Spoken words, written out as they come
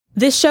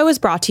This show is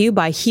brought to you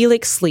by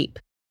Helix Sleep.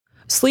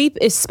 Sleep,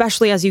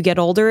 especially as you get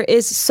older,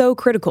 is so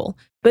critical,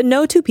 but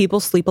no two people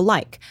sleep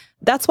alike.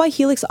 That's why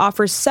Helix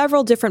offers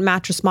several different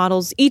mattress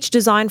models, each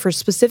designed for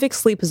specific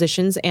sleep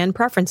positions and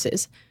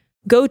preferences.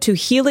 Go to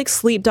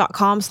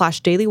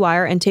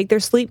helixsleep.com/dailywire and take their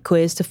sleep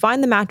quiz to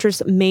find the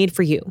mattress made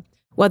for you.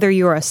 Whether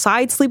you're a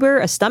side sleeper,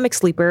 a stomach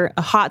sleeper,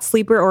 a hot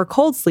sleeper, or a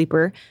cold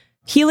sleeper,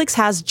 Helix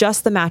has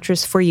just the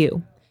mattress for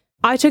you.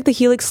 I took the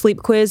Helix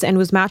sleep quiz and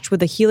was matched with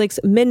the Helix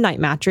Midnight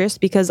mattress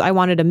because I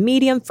wanted a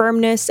medium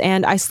firmness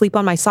and I sleep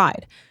on my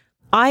side.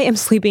 I am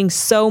sleeping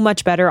so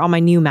much better on my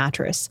new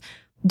mattress.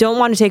 Don't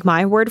want to take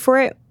my word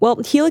for it?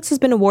 Well, Helix has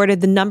been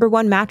awarded the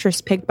 #1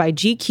 mattress picked by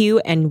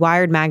GQ and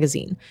Wired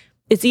magazine.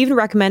 It's even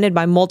recommended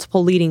by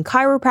multiple leading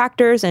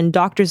chiropractors and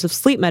doctors of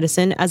sleep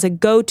medicine as a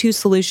go-to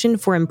solution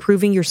for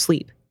improving your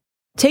sleep.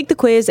 Take the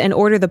quiz and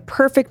order the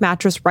perfect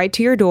mattress right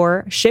to your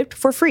door, shipped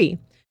for free.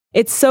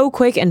 It's so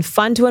quick and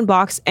fun to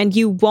unbox, and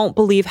you won't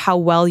believe how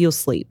well you'll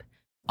sleep.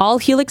 All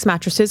Helix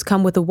mattresses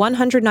come with a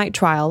 100-night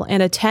trial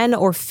and a 10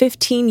 or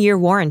 15-year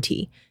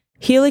warranty.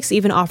 Helix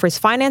even offers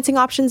financing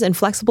options and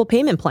flexible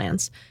payment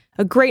plans.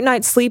 A great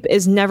night's sleep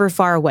is never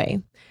far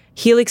away.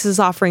 Helix is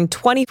offering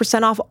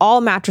 20% off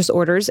all mattress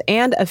orders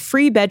and a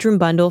free bedroom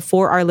bundle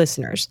for our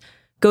listeners.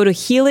 Go to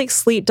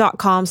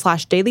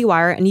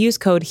helixsleep.com/dailywire and use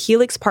code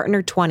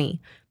HelixPartner20.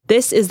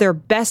 This is their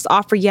best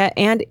offer yet,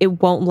 and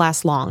it won't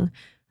last long.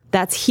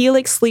 That's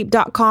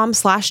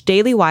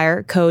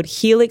helixsleep.com/dailywire, code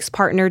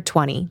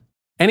HelixPartner20.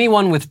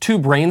 Anyone with two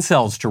brain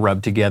cells to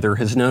rub together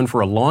has known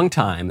for a long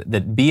time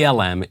that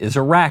BLM is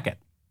a racket.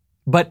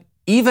 But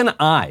even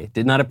I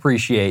did not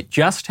appreciate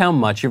just how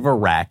much of a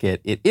racket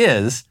it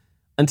is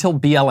until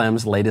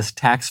BLM's latest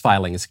tax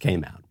filings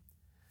came out.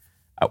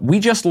 We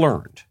just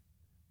learned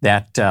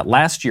that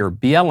last year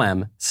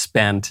BLM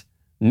spent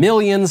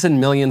millions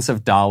and millions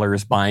of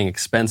dollars buying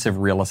expensive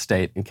real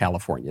estate in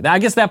California. I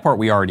guess that part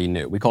we already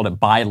knew. We called it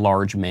buy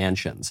large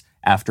mansions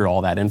after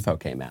all that info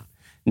came out.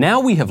 Now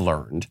we have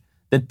learned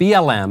that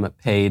BLM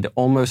paid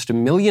almost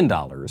 $1 million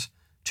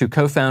to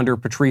co-founder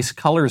Patrisse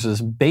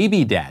Cullors'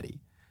 baby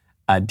daddy,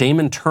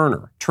 Damon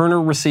Turner.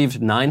 Turner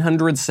received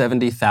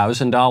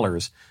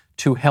 $970,000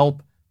 to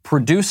help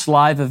produce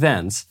live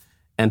events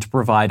and to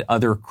provide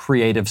other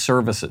creative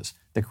services.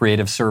 The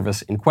creative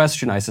service in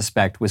question, I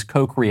suspect, was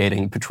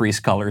co-creating Patrisse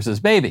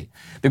Cullors' baby.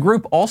 The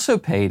group also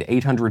paid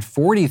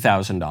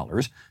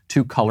 $840,000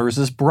 to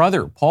Cullors'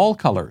 brother, Paul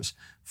Cullors,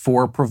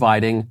 for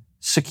providing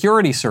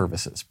security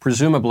services,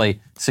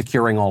 presumably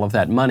securing all of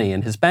that money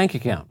in his bank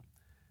account.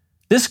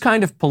 This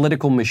kind of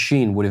political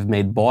machine would have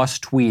made Boss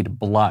Tweed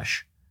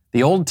blush.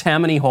 The old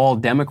Tammany Hall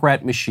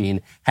Democrat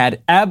machine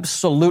had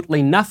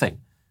absolutely nothing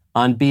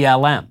on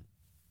BLM.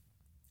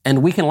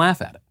 And we can laugh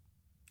at it.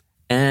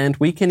 And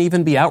we can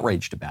even be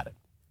outraged about it.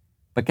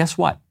 But guess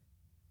what?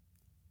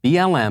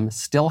 BLM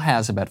still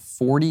has about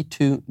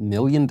 $42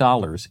 million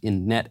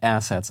in net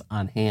assets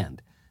on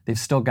hand. They've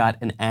still got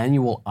an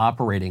annual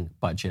operating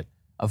budget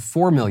of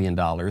 $4 million,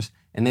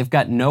 and they've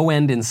got no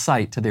end in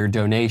sight to their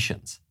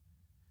donations.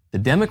 The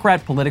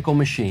Democrat political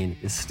machine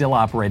is still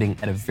operating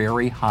at a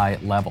very high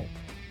level.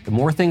 The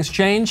more things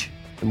change,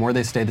 the more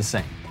they stay the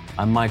same.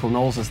 I'm Michael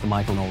Knowles. It's The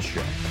Michael Knowles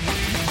Show.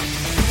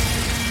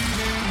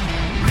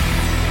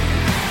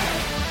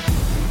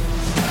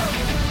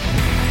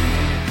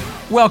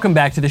 Welcome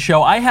back to the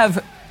show. I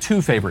have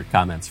two favorite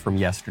comments from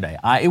yesterday.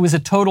 It was a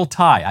total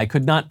tie. I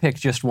could not pick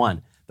just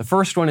one. The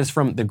first one is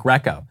from the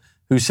Greco,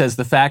 who says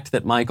the fact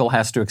that Michael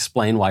has to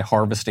explain why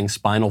harvesting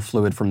spinal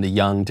fluid from the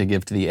young to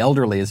give to the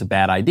elderly is a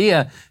bad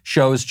idea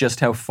shows just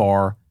how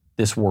far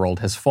this world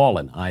has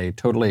fallen. I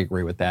totally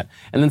agree with that.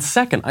 And then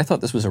second, I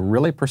thought this was a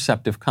really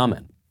perceptive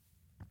comment.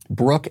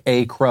 Brooke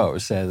A. Crow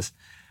says,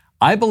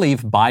 I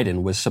believe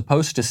Biden was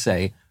supposed to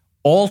say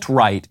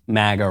alt-right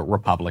MAGA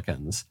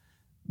Republicans,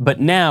 but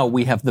now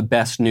we have the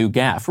best new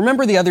gaffe.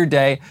 Remember the other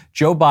day,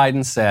 Joe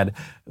Biden said,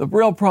 the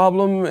real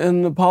problem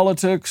in the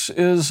politics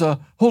is,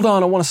 hold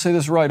on, I want to say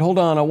this right. Hold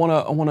on, I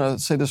want to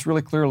say this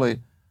really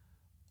clearly.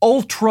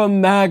 Ultra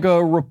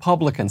MAGA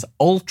Republicans.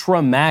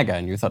 Ultra MAGA.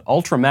 And you thought,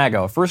 Ultra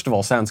MAGA, first of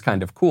all, sounds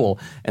kind of cool.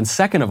 And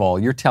second of all,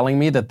 you're telling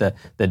me that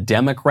the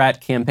Democrat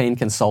campaign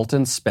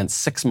consultants spent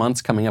 6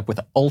 months coming up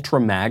with Ultra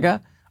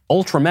MAGA?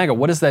 Ultra MAGA,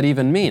 what does that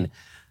even mean?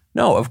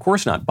 No, of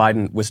course not.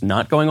 Biden was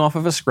not going off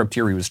of a script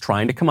here. He was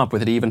trying to come up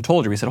with it. He even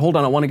told you. He said, hold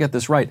on, I want to get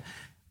this right.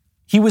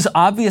 He was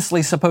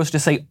obviously supposed to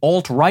say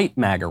alt-right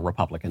MAGA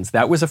Republicans.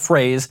 That was a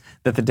phrase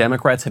that the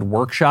Democrats had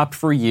workshopped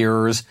for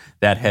years,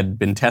 that had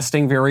been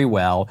testing very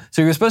well.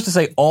 So he was supposed to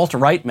say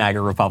alt-right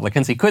MAGA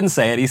Republicans. He couldn't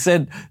say it. He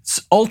said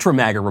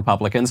ultra-MAGA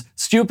Republicans.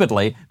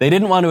 Stupidly, they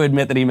didn't want to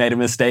admit that he made a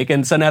mistake,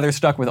 and so now they're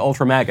stuck with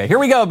ultra-MAGA. Here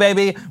we go,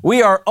 baby.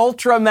 We are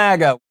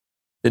ultra-MAGA.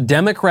 The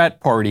Democrat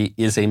Party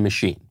is a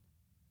machine.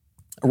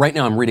 Right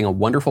now, I'm reading a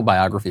wonderful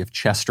biography of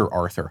Chester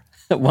Arthur,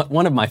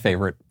 one of my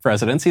favorite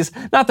presidents. He's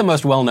not the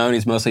most well-known.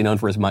 He's mostly known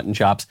for his mutton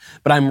chops.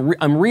 But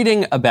I'm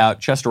reading about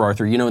Chester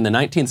Arthur. You know, in the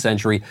 19th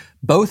century,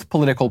 both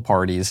political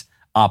parties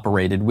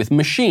operated with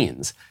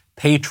machines.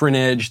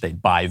 patronage, they'd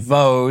buy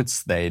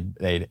votes,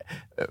 they'd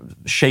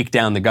shake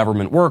down the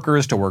government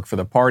workers to work for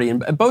the party,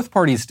 and both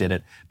parties did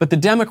it, but the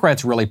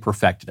Democrats really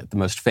perfected it. The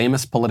most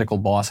famous political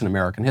boss in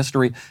American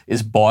history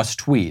is Boss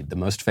Tweed. The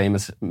most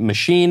famous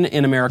machine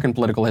in American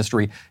political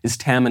history is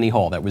Tammany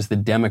Hall. That was the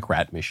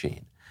Democrat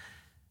machine.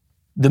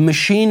 The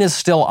machine is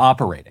still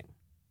operating.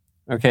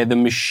 Okay, the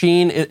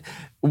machine,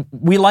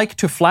 we like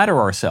to flatter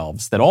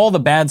ourselves that all the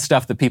bad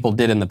stuff that people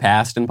did in the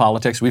past in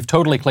politics, we've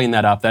totally cleaned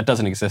that up. That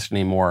doesn't exist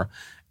anymore.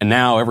 And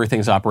now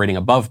everything's operating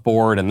above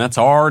board, and that's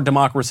our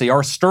democracy.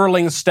 Our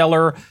sterling,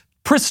 stellar,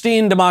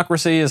 pristine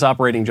democracy is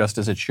operating just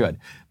as it should.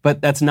 But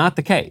that's not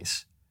the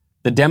case.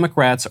 The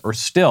Democrats are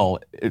still,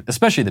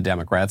 especially the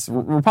Democrats,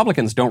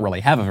 Republicans don't really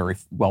have a very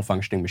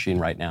well-functioning machine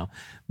right now,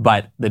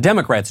 but the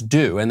Democrats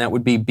do, and that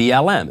would be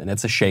BLM, and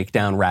it's a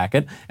shakedown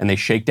racket, and they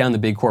shake down the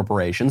big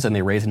corporations, and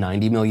they raise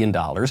 $90 million,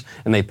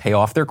 and they pay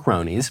off their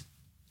cronies,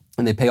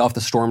 and they pay off the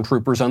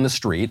stormtroopers on the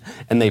street,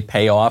 and they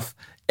pay off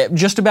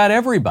just about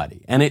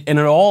everybody. And it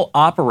all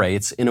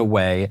operates in a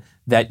way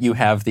that you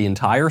have the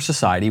entire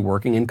society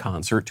working in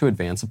concert to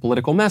advance a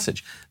political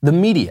message. The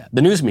media,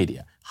 the news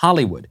media,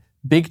 Hollywood,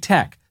 big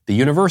tech, the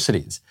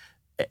universities,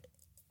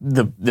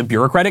 the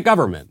bureaucratic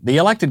government, the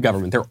elected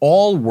government, they're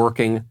all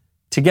working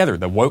together.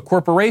 The woke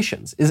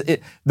corporations,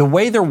 the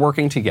way they're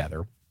working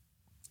together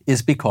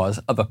is because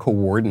of a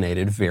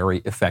coordinated, very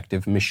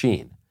effective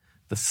machine.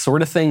 The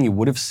sort of thing you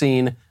would have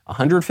seen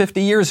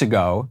 150 years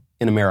ago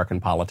in American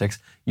politics,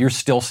 you're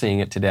still seeing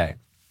it today.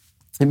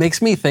 It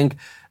makes me think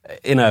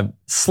in a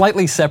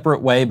slightly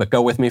separate way, but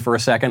go with me for a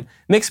second,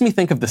 it makes me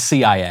think of the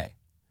CIA. It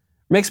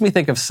makes me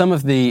think of some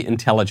of the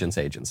intelligence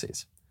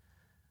agencies.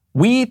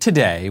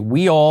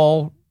 We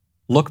all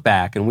look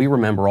back and we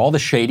remember all the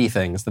shady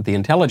things that the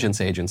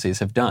intelligence agencies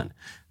have done.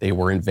 They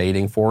were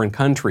invading foreign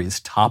countries,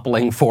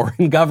 toppling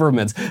foreign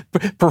governments,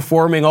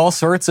 performing all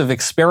sorts of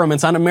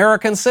experiments on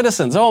American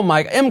citizens. Oh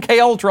my, MK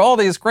Ultra, all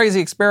these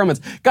crazy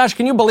experiments. Gosh,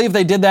 can you believe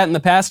they did that in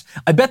the past?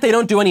 I bet they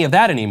don't do any of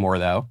that anymore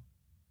though.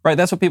 Right,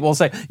 that's what people will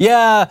say.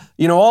 Yeah,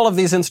 all of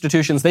these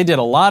institutions, they did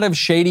a lot of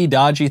shady,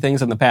 dodgy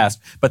things in the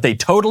past, but they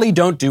totally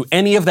don't do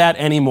any of that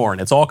anymore,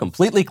 and it's all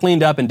completely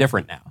cleaned up and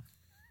different now.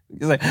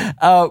 He's like,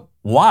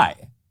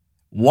 why?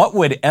 What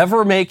would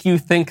ever make you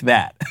think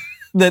that?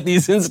 That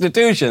these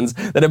institutions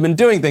that have been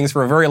doing things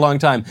for a very long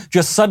time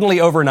just suddenly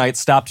overnight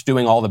stopped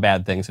doing all the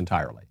bad things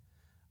entirely?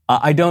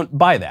 I don't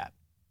buy that.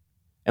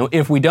 And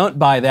if we don't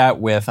buy that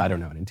with, I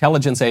don't know, an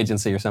intelligence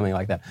agency or something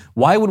like that,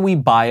 why would we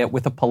buy it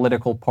with a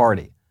political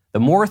party? The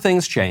more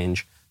things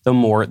change, the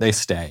more they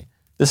stay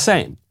the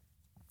same.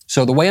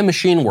 So the way a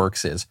machine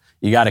works is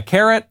you got a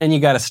carrot and you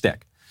got a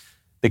stick.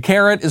 The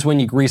carrot is when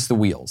you grease the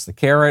wheels. The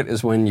carrot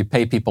is when you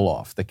pay people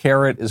off. The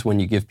carrot is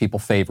when you give people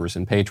favors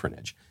and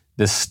patronage.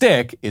 The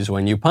stick is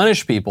when you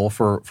punish people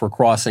for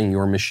crossing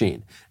your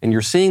machine. And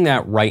you're seeing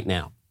that right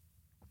now.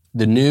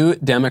 The new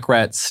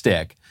Democrat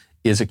stick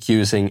is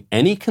accusing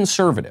any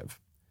conservative,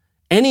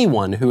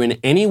 anyone who in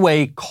any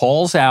way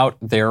calls out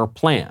their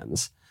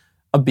plans,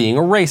 of being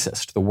a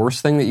racist. The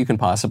worst thing that you can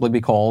possibly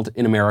be called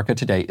in America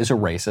today is a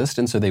racist.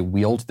 And so they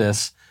wield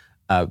this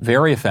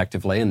very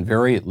effectively and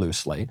very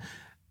loosely.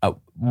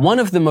 One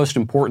of the most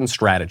important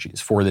strategies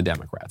for the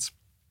Democrats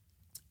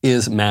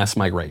is mass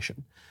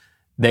migration.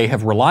 They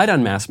have relied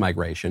on mass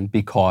migration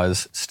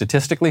because,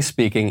 statistically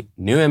speaking,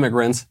 new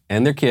immigrants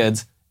and their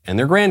kids and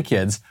their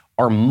grandkids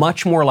are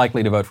much more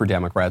likely to vote for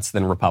Democrats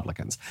than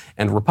Republicans.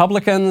 And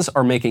Republicans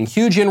are making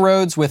huge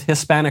inroads with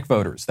Hispanic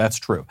voters. That's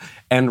true.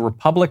 And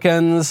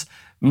Republicans,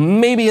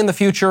 maybe in the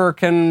future,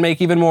 can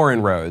make even more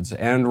inroads.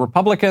 And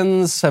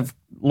Republicans have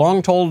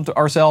long told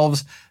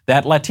ourselves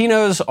that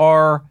Latinos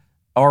are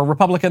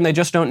Republican, they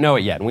just don't know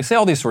it yet. And we say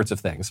all these sorts of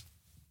things,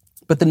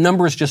 but the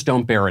numbers just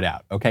don't bear it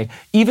out, okay?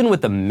 Even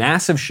with the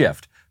massive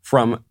shift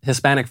from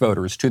Hispanic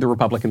voters to the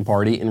Republican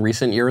Party in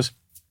recent years,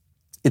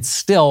 it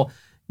still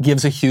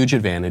gives a huge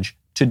advantage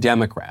to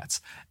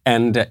Democrats.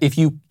 And if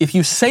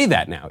you say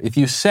that now, if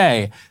you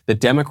say that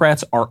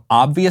Democrats are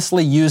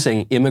obviously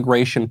using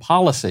immigration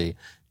policy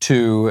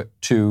to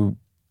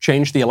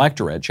change the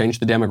electorate, change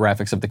the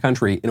demographics of the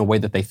country in a way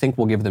that they think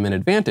will give them an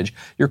advantage,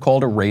 you're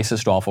called a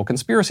racist, awful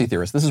conspiracy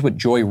theorist. This is what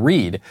Joy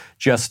Reid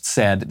just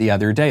said the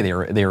other day.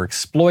 They are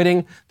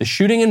exploiting the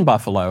shooting in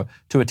Buffalo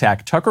to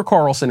attack Tucker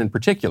Carlson in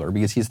particular,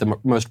 because he's the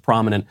most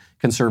prominent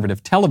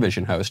conservative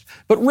television host,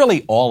 but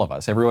really all of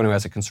us, everyone who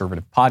has a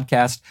conservative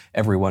podcast,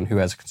 everyone who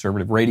has a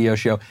conservative radio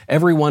show,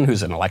 everyone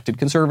who's an elected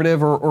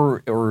conservative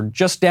or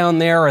just down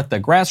there at the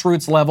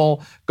grassroots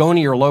level, going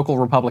to your local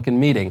Republican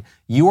meeting,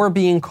 you are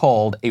being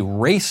called a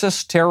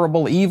racist,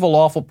 terrible, evil,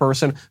 awful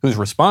person who's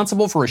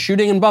responsible for a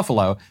shooting in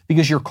Buffalo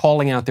because you're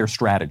calling out their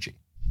strategy.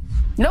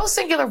 No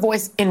singular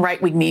voice in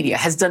right-wing media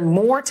has done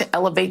more to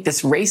elevate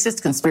this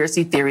racist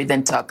conspiracy theory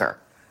than Tucker,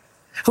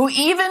 who,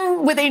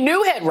 even with a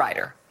new head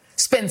writer,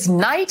 spends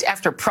night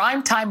after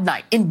primetime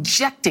night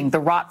injecting the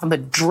rot from the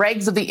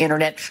dregs of the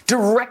internet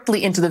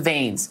directly into the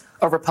veins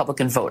of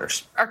Republican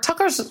voters. Are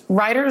Tucker's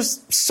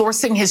writers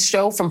sourcing his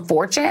show from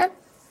 4chan?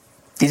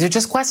 These are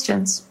just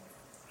questions.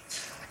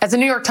 As the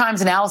New York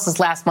Times analysis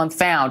last month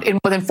found, in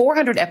more than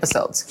 400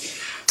 episodes,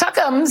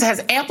 Tuckums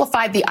has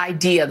amplified the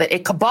idea that a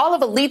cabal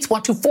of elites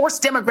want to force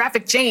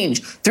demographic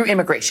change through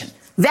immigration.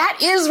 That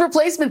is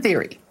replacement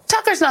theory.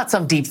 Tucker's not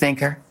some deep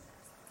thinker.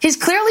 He's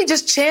clearly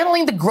just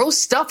channeling the gross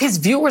stuff his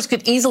viewers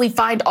could easily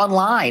find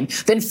online,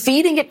 then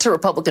feeding it to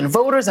Republican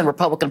voters and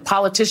Republican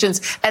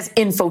politicians as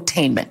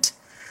infotainment.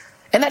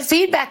 And that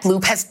feedback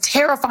loop has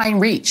terrifying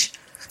reach.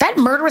 That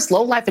murderous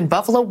lowlife in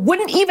Buffalo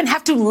wouldn't even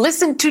have to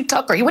listen to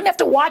Tucker. He wouldn't have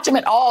to watch him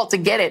at all to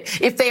get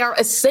it if they are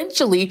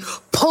essentially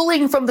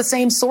pulling from the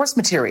same source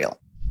material.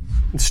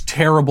 It's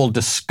terrible,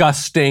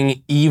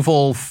 disgusting,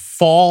 evil,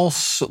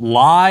 false,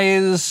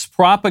 lies,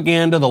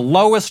 propaganda, the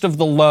lowest of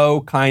the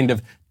low kind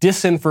of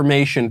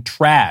disinformation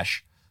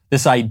trash.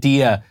 This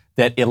idea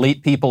that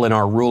elite people in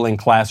our ruling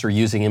class are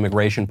using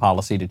immigration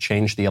policy to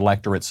change the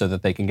electorate so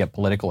that they can get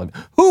political.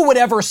 Who would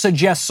ever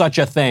suggest such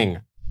a thing?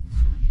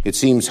 It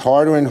seems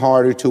harder and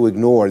harder to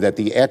ignore that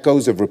the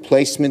echoes of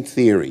replacement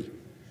theory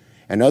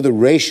and other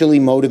racially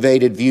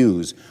motivated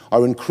views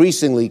are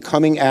increasingly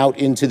coming out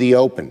into the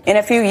open. In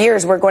a few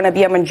years, we're going to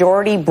be a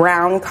majority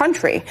brown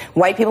country.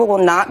 White people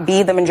will not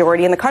be the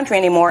majority in the country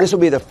anymore. This will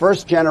be the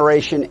first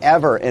generation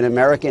ever in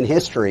American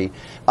history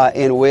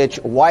in which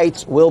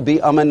whites will be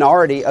a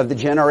minority of the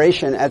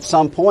generation at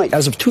some point.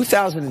 As of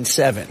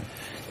 2007,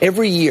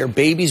 every year,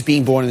 babies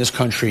being born in this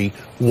country,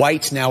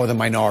 whites now are the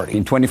minority.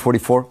 In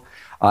 2044,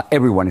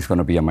 everyone is going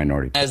to be a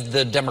minority. As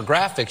the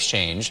demographics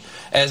change,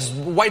 as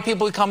white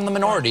people become the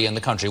minority in the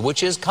country,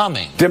 which is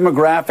coming.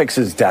 Demographics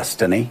is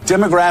destiny.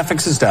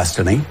 Demographics is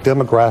destiny.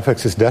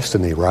 Demographics is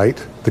destiny,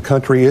 right? The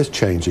country is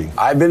changing.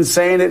 I've been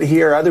saying it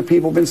here. Other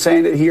people have been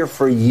saying it here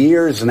for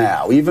years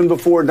now, even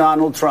before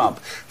Donald Trump.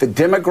 The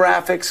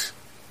demographics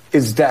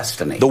is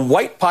destiny. The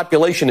white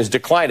population is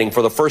declining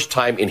for the first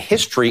time in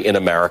history in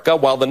America,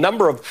 while the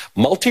number of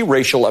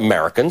multiracial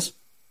Americans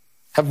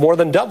have more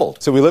than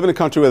doubled. So we live in a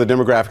country where the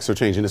demographics are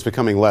changing. It's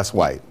becoming less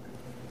white.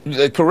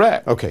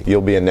 Correct. Okay.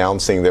 You'll be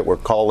announcing that we're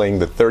calling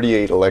the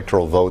 38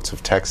 electoral votes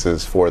of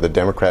Texas for the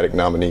Democratic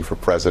nominee for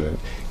president.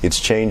 It's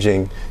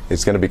changing.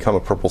 It's going to become a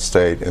purple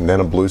state and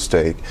then a blue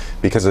state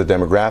because of the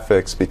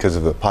demographics, because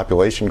of the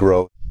population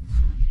growth.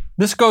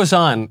 This goes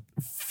on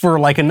for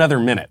like another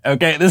minute,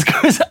 okay? This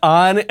goes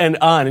on.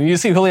 And you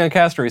see Julian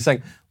Castro, he's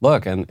saying,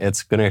 look, and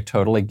it's going to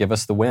totally give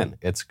us the win.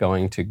 It's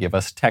going to give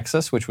us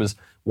Texas, which was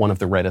one of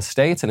the reddest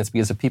states, and it's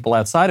because of people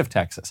outside of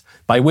Texas,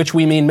 by which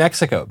we mean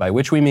Mexico, by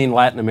which we mean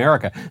Latin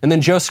America. And then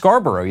Joe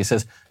Scarborough, he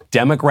says,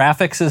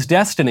 demographics is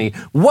destiny.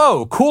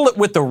 Whoa, cool it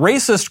with the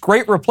racist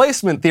great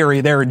replacement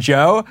theory there,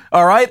 Joe.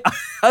 All right?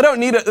 I don't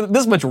need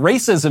this much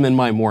racism in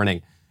my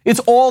morning.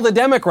 It's all the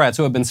Democrats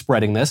who have been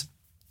spreading this,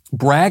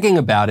 bragging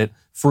about it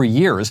for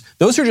years.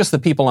 Those are just the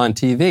people on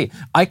TV.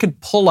 I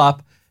could pull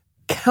up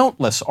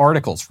countless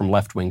articles from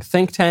left-wing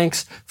think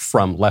tanks,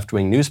 from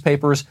left-wing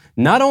newspapers,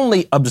 not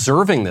only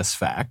observing this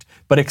fact,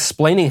 but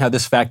explaining how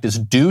this fact is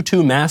due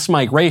to mass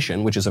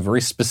migration, which is a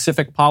very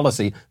specific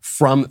policy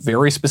from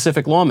very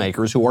specific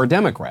lawmakers who are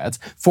Democrats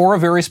for a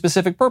very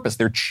specific purpose.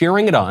 They're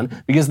cheering it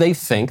on because they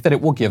think that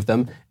it will give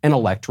them an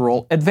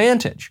electoral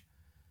advantage.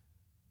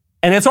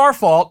 And it's our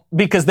fault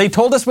because they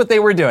told us what they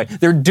were doing.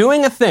 They're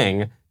doing a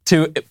thing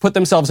to put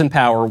themselves in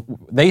power,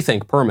 they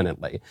think,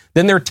 permanently.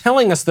 Then they're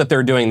telling us that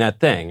they're doing that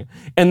thing.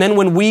 And then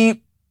when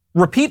we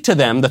repeat to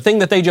them the thing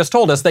that they just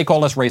told us, they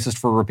call us racist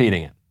for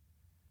repeating it.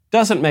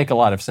 Doesn't make a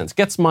lot of sense.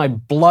 Gets my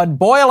blood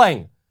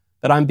boiling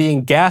that I'm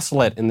being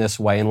gaslit in this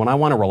way. And when I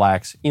want to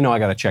relax, I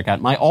got to check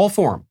out my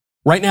Allform.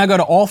 Right now, go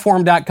to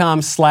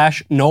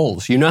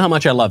allform.com/Knowles. You know how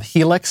much I love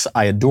Helix.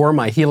 I adore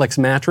my Helix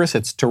mattress.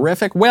 It's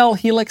terrific. Well,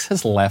 Helix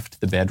has left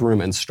the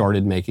bedroom and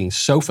started making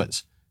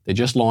sofas. They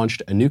just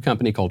launched a new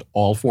company called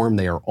Allform.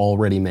 They are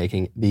already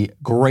making the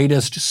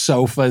greatest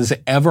sofas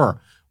ever.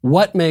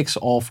 What makes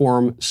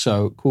Allform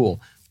so cool?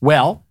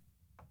 Well,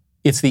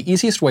 it's the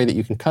easiest way that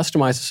you can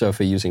customize a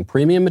sofa using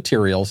premium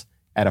materials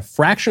at a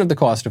fraction of the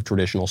cost of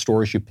traditional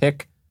stores. You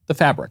pick the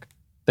fabric,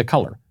 the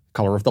color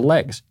of the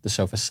legs, the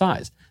sofa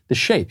size, the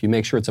shape. You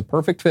make sure it's a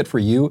perfect fit for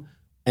you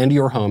and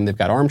your home. They've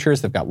got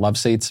armchairs, they've got love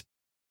seats.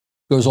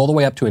 Goes all the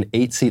way up to an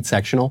 8-seat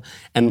sectional.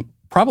 And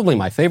probably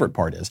my favorite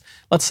part is,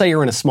 let's say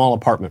you're in a small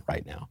apartment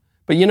right now,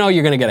 but you're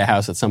going to get a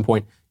house at some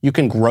point. You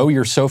can grow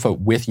your sofa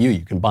with you.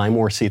 You can buy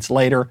more seats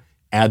later,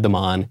 add them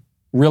on.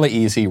 Really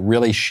easy,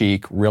 really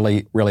chic,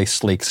 really, really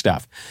sleek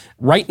stuff.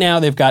 Right now,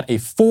 they've got a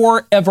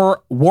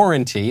forever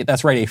warranty.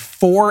 That's right, a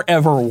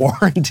forever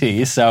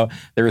warranty. So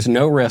there's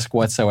no risk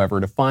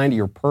whatsoever. To find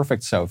your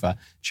perfect sofa,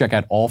 check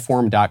out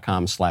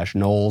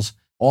allform.com/Knowles.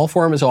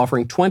 Allform is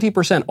offering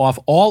 20% off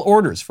all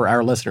orders for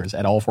our listeners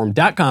at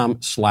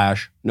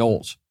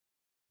allform.com/Knowles.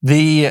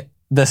 The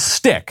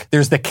stick,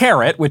 there's the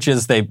carrot, which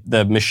is the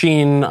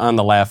machine on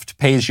the left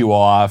pays you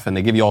off and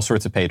they give you all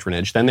sorts of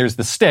patronage. Then there's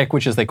the stick,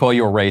 which is they call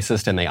you a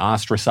racist and they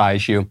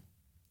ostracize you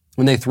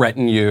when they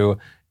threaten you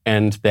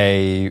and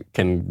they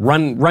can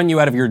run you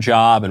out of your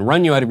job and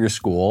run you out of your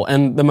school.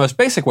 And the most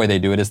basic way they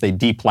do it is they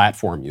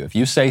deplatform you. If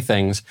you say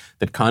things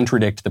that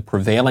contradict the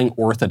prevailing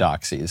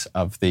orthodoxies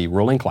of the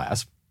ruling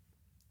class,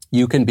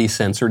 you can be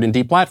censored and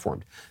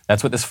deplatformed.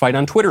 That's what this fight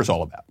on Twitter is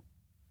all about.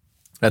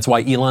 That's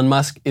why Elon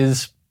Musk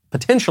is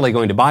potentially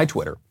going to buy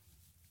Twitter.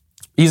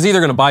 He's either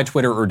going to buy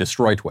Twitter or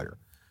destroy Twitter,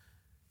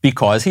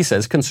 because he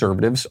says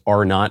conservatives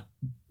are not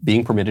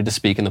being permitted to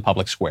speak in the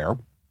public square.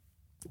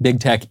 Big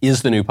tech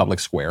is the new public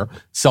square.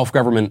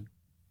 Self-government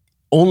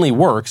only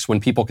works when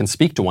people can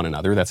speak to one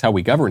another. That's how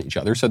we govern each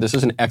other. So this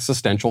is an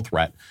existential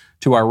threat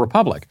to our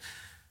republic.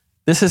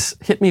 This has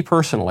hit me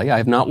personally. I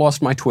have not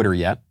lost my Twitter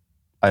yet.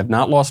 I have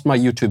not lost my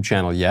YouTube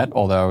channel yet,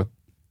 although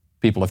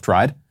people have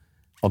tried.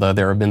 Although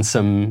there have been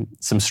some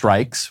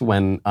strikes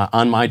when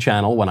on my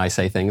channel when I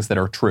say things that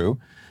are true.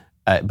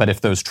 But if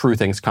those true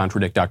things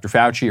contradict Dr.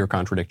 Fauci or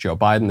contradict Joe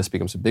Biden, this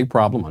becomes a big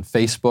problem on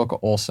Facebook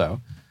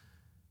also.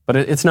 But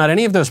it's not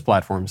any of those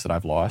platforms that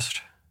I've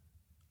lost.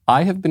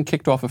 I have been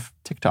kicked off of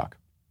TikTok.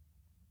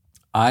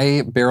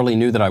 I barely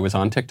knew that I was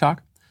on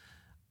TikTok.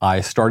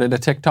 I started a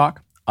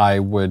TikTok. I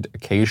would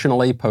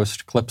occasionally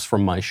post clips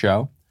from my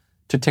show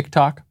to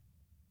TikTok.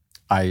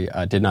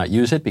 I did not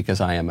use it because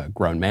I am a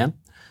grown man.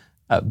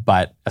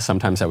 But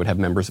sometimes I would have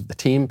members of the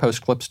team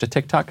post clips to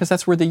TikTok because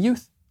that's where the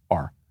youth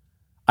are.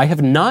 I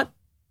have not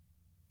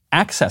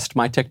accessed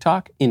my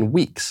TikTok in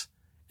weeks.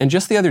 And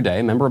just the other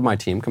day, a member of my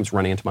team comes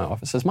running into my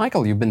office and says,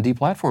 Michael, you've been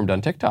deplatformed on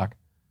TikTok.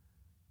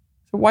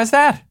 So why is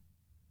that?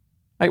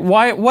 Like,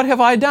 what have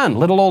I done?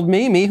 Little old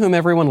me whom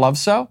everyone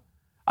loves so?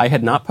 I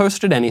had not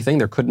posted anything.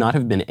 There could not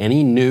have been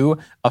any new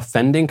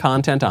offending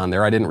content on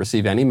there. I didn't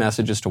receive any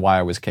messages to why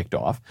I was kicked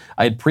off.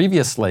 I had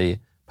previously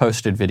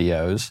posted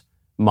videos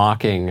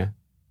mocking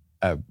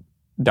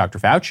Dr.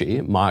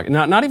 Fauci,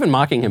 not even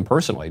mocking him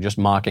personally, just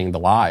mocking the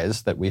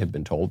lies that we have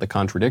been told, the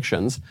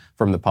contradictions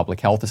from the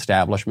public health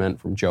establishment,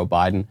 from Joe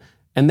Biden.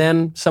 And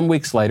then some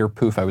weeks later,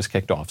 poof, I was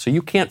kicked off. So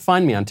you can't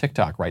find me on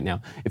TikTok right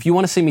now. If you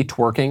want to see me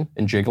twerking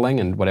and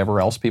jiggling and whatever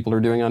else people are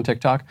doing on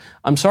TikTok,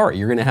 I'm sorry,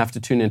 you're going to have to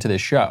tune into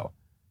this show.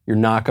 You're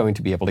not going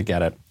to be able to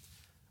get it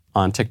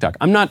on TikTok.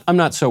 I'm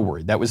not so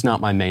worried. That was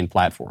not my main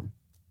platform.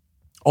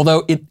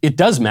 Although it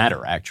does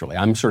matter, actually.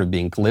 I'm sort of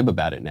being glib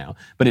about it now.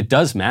 But it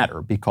does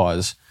matter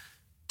because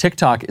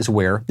TikTok is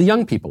where the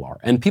young people are.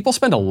 And people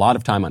spend a lot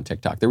of time on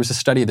TikTok. There was a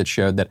study that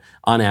showed that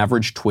on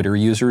average, Twitter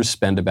users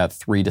spend about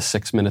 3 to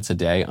 6 minutes a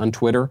day on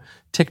Twitter.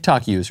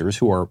 TikTok users,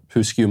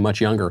 who skew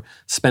much younger,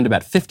 spend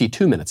about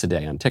 52 minutes a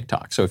day on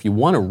TikTok. So if you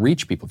want to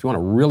reach people, if you want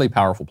a really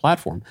powerful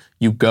platform,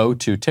 you go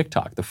to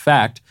TikTok. The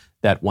fact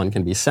that one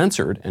can be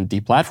censored and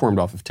deplatformed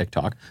off of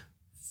TikTok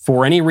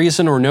for any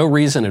reason or no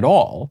reason at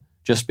all,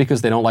 just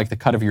because they don't like the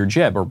cut of your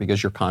jib or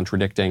because you're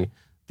contradicting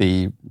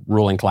the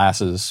ruling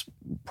class's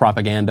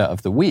propaganda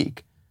of the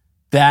week,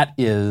 that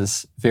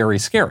is very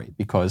scary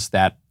because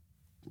that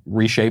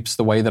reshapes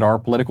the way that our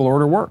political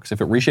order works.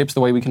 If it reshapes the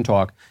way we can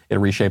talk, it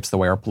reshapes the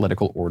way our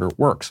political order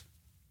works.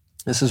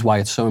 This is why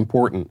it's so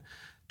important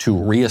to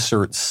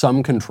reassert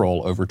some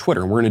control over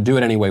Twitter. And we're going to do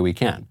it any way we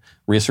can.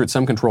 Reassert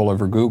some control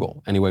over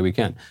Google any way we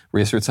can.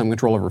 Reassert some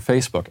control over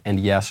Facebook and,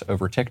 yes,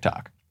 over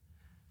TikTok.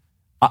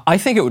 I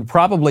think it would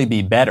probably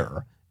be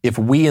better if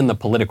we in the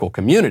political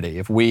community,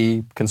 if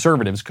we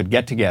conservatives could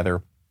get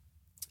together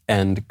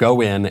and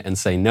go in and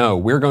say, no,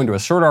 we're going to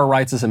assert our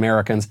rights as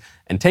Americans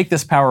and take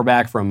this power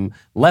back from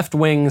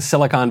left-wing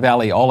Silicon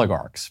Valley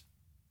oligarchs.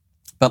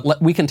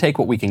 But we can take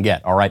what we can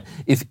get, all right?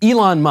 If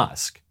Elon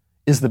Musk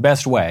is the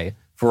best way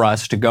for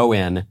us to go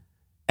in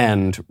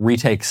and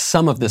retake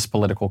some of this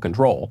political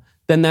control,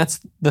 then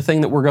that's the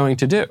thing that we're going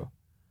to do.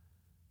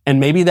 And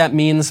maybe that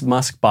means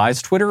Musk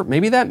buys Twitter.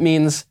 Maybe that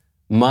means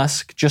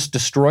Musk just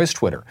destroys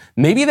Twitter.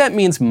 Maybe that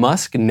means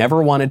Musk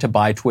never wanted to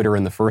buy Twitter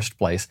in the first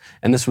place,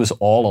 and this was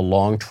all a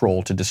long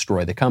troll to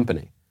destroy the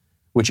company,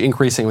 which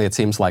increasingly it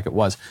seems like it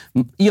was.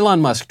 Elon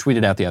Musk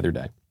tweeted out the other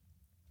day,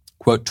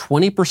 quote,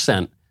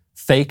 20%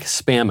 fake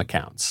spam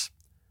accounts,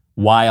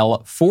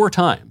 while 4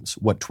 times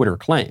what Twitter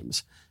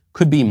claims,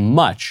 could be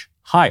much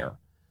higher.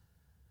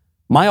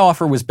 My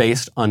offer was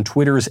based on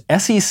Twitter's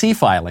SEC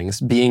filings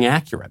being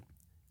accurate.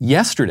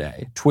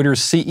 Yesterday, Twitter's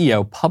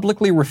CEO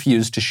publicly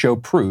refused to show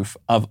proof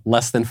of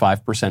less than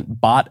 5%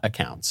 bot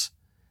accounts.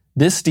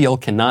 This deal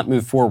cannot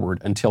move forward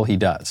until he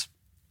does.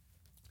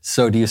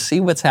 So do you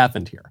see what's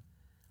happened here?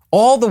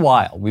 All the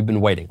while, we've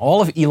been waiting.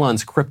 All of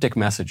Elon's cryptic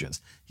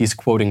messages, he's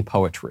quoting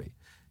poetry.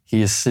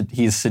 He's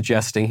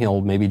suggesting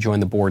he'll maybe join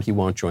the board. He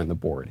won't join the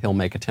board. He'll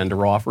make a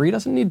tender offer. He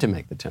doesn't need to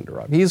make the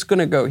tender offer. He's going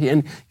to go.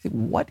 And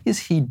what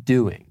is he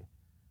doing?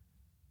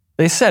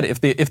 They said if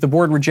the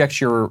board rejects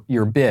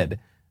your bid,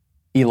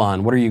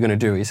 Elon, what are you going to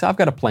do? He said, I've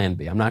got a plan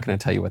B. I'm not going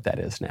to tell you what that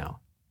is now.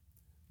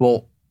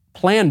 Well,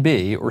 plan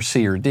B or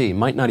C or D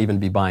might not even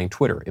be buying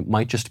Twitter. It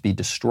might just be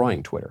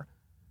destroying Twitter.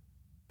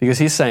 Because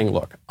he's saying,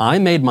 look, I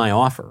made my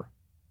offer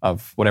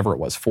of whatever it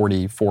was,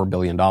 $44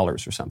 billion or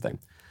something,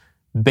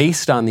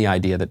 based on the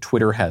idea that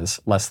Twitter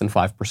has less than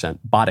 5%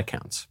 bot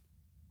accounts.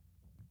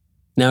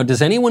 Now,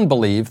 does anyone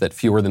believe that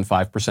fewer than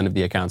 5% of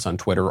the accounts on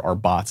Twitter are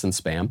bots and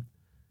spam?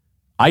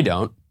 I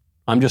don't.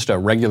 I'm just a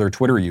regular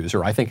Twitter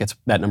user. I think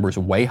that number is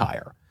way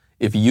higher.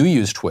 If you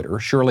use Twitter,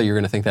 surely you're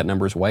going to think that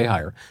number is way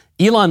higher.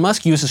 Elon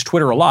Musk uses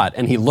Twitter a lot,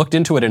 and he looked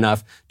into it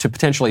enough to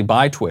potentially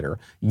buy Twitter.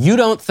 You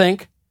don't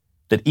think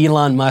that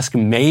Elon Musk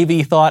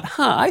maybe thought,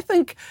 I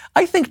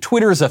think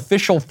Twitter's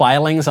official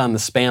filings on the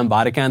spam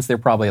bot accounts, they're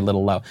probably a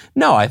little low.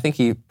 No, I think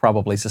he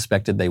probably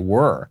suspected they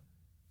were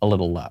a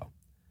little low.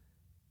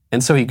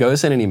 And so he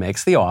goes in and he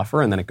makes the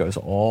offer, and then it goes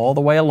all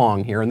the way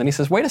along here. And then he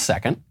says, wait a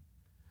second,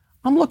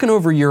 I'm looking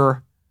over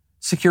your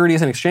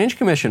Securities and Exchange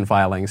Commission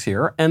filings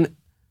here, and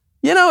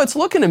it's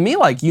looking to me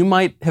like you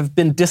might have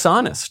been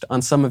dishonest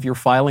on some of your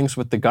filings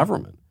with the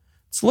government.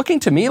 It's looking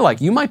to me like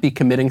you might be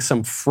committing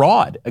some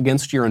fraud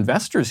against your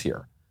investors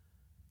here.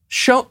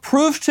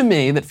 Prove to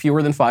me that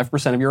fewer than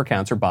 5% of your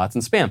accounts are bots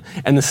and spam.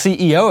 And the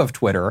CEO of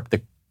Twitter,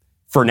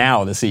 for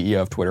now the CEO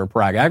of Twitter,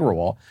 Parag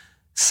Agrawal,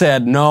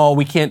 said, no,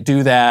 we can't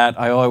do that.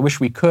 I wish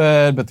we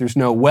could, but there's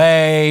no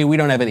way. We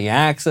don't have any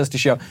access to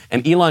show.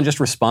 And Elon just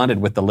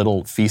responded with the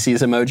little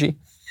feces emoji.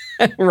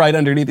 Right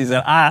underneath, he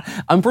said,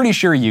 I'm pretty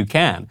sure you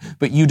can,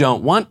 but you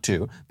don't want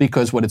to,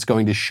 because what it's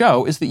going to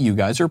show is that you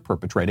guys are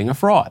perpetrating a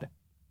fraud.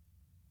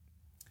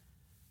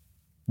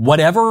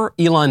 Whatever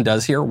Elon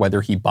does here,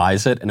 whether he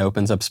buys it and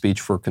opens up speech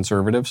for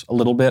conservatives a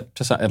little bit,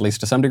 at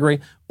least to some degree,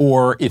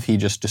 or if he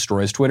just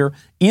destroys Twitter,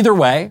 either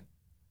way,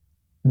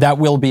 that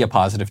will be a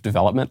positive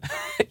development.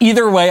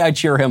 Either way, I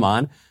cheer him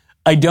on.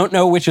 I don't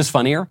know which is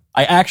funnier.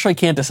 I actually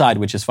can't decide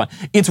which is fun.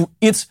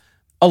 It's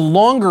a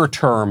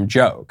longer-term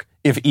joke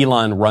if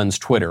Elon runs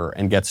Twitter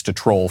and gets to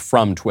troll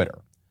from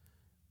Twitter.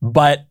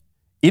 But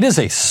it is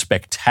a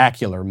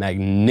spectacular,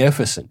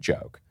 magnificent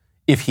joke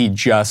if he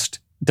just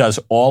does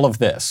all of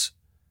this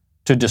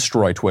to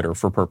destroy Twitter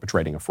for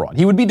perpetrating a fraud.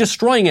 He would be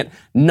destroying it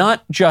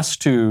not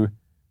just to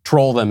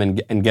troll them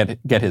and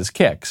get his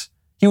kicks.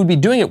 He would be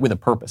doing it with a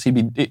purpose.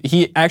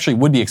 He actually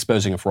would be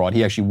exposing a fraud.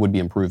 He actually would be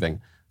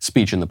improving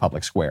speech in the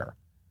public square.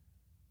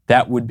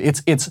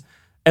 It's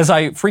as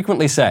I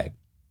frequently say,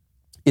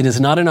 it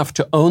is not enough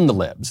to own the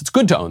libs. It's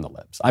good to own the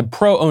libs. I'm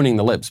pro owning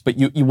the libs, but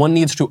one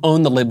needs to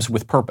own the libs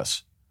with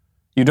purpose.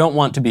 You don't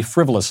want to be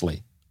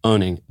frivolously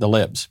owning the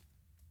libs.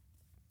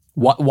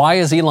 Why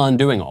is Elon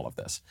doing all of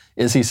this?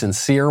 Is he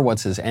sincere?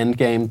 What's his end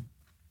game?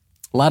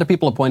 A lot of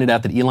people have pointed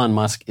out that Elon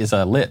Musk is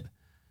a lib.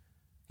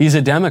 He's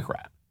a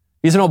Democrat.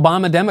 He's an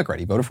Obama Democrat.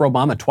 He voted for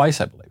Obama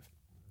twice, I believe.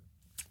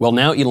 Well,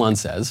 now Elon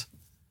says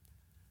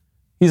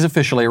he's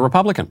officially a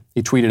Republican.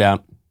 He tweeted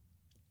out,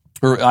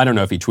 or I don't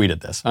know if he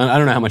tweeted this. I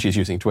don't know how much he's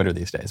using Twitter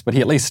these days, but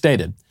he at least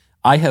stated,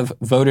 I have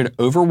voted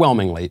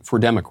overwhelmingly for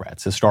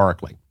Democrats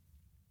historically.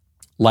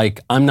 Like,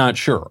 I'm not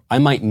sure. I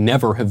might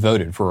never have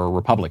voted for a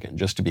Republican,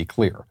 just to be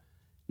clear.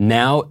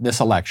 Now,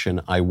 this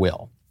election, I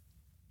will.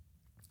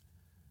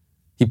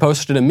 He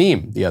posted a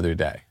meme the other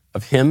day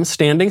of him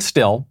standing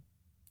still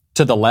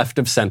to the left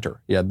of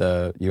center. You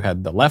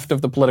had the left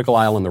of the political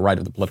aisle and the right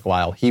of the political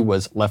aisle. He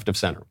was left of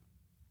center.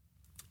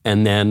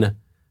 And then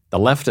the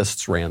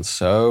leftists ran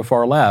so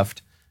far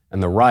left,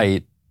 and the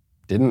right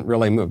didn't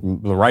really move.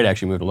 The right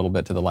actually moved a little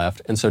bit to the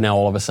left. And so now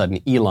all of a sudden,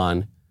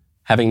 Elon,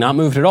 having not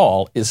moved at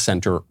all, is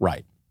center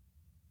right.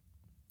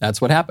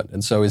 That's what happened.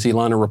 And so is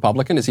Elon a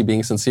Republican? Is he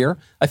being sincere?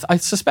 I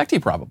suspect he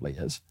probably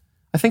is.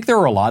 I think there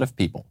are a lot of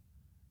people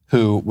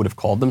who would have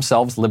called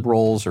themselves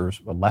liberals or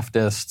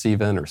leftists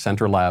even, or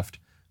center left,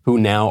 who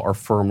now are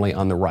firmly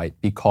on the right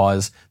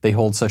because they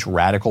hold such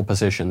radical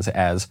positions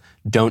as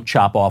don't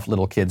chop off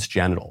little kids'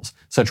 genitals,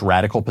 such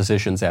radical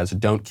positions as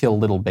don't kill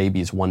little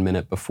babies 1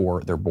 minute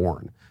before they're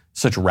born,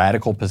 such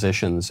radical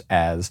positions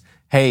as,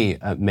 hey,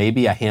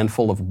 maybe a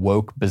handful of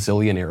woke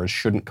bazillionaires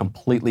shouldn't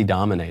completely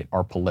dominate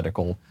our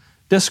political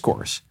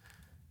discourse.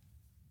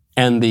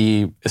 And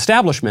the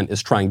establishment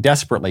is trying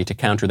desperately to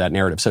counter that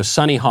narrative. So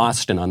Sonny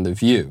Hostin on The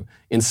View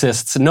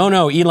insists,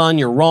 no, Elon,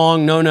 you're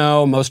wrong.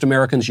 No, most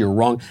Americans, you're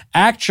wrong.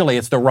 Actually,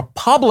 it's the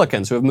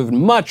Republicans who have moved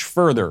much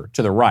further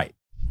to the right.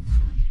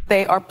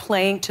 They are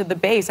playing to the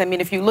base. I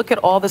mean, if you look at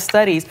all the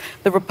studies,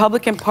 the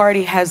Republican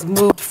Party has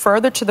moved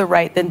further to the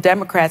right than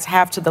Democrats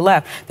have to the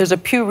left. There's a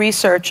Pew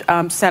Research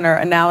Center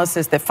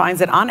analysis that finds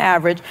that on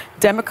average,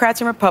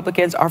 Democrats and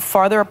Republicans are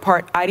farther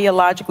apart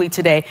ideologically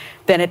today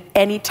than at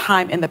any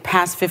time in the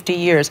past 50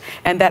 years.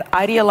 And that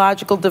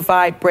ideological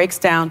divide breaks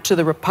down to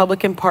the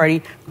Republican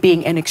Party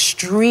being an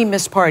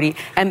extremist party,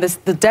 and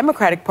the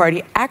Democratic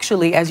Party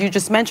actually, as you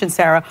just mentioned,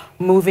 Sarah,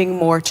 moving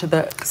more to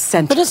the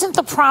center. But isn't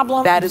the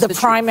problem the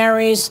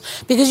primaries?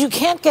 Because you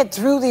can't get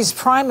through these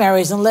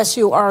primaries unless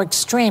you are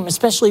extreme,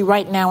 especially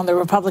right now in the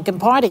Republican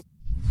Party.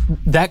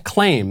 That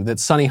claim that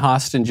Sonny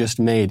Hostin just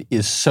made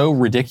is so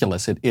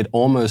ridiculous, it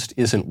almost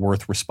isn't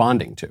worth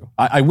responding to.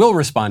 I will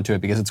respond to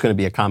it because it's going to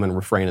be a common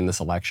refrain in this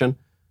election.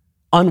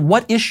 On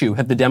what issue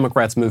have the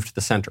Democrats moved to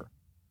the center?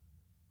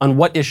 On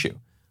what issue?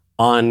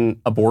 On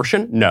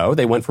abortion? No,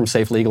 they went from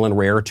safe, legal, and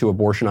rare to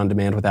abortion on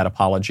demand without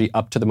apology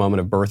up to the moment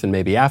of birth and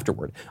maybe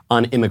afterward.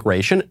 On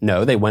immigration?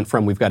 No, they went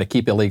from we've got to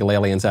keep illegal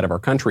aliens out of our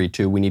country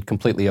to we need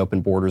completely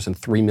open borders and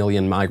 3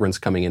 million migrants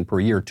coming in per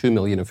year, 2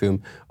 million of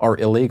whom are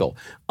illegal.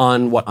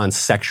 On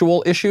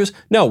sexual issues?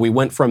 No, we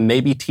went from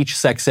maybe teach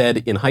sex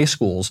ed in high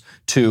schools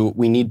to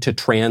we need to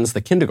trans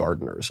the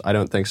kindergartners. I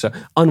don't think so.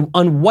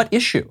 On what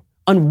issue?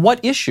 On what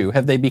issue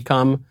have they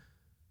become...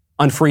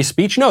 On free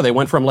speech? No, they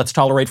went from let's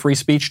tolerate free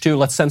speech to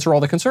let's censor all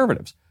the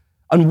conservatives.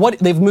 On what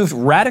they've moved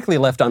radically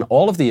left on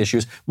all of the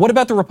issues. What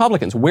about the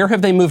Republicans? Where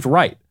have they moved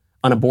right?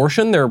 On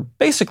abortion, they're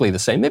basically the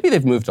same. Maybe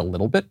they've moved a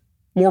little bit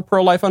more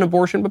pro-life on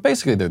abortion, but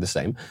basically they're the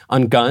same.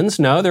 On guns,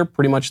 no, they're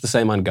pretty much the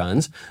same on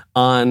guns.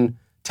 On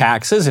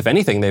taxes, if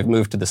anything, they've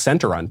moved to the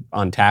center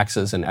on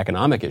taxes and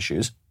economic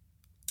issues.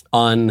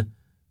 On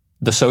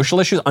the social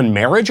issues, on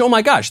marriage, oh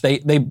my gosh,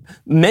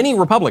 many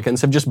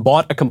Republicans have just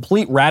bought a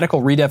complete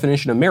radical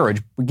redefinition of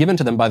marriage given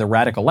to them by the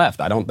radical left.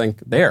 I don't think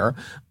they're.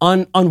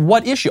 On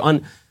what issue?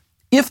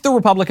 If the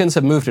Republicans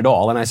have moved at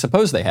all, and I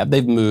suppose they have,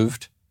 they've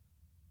moved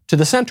to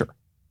the center.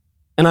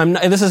 And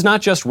this is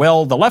not just,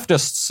 well, the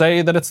leftists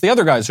say that it's the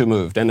other guys who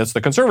moved, and it's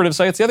the conservatives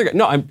say it's the other guy.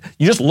 No,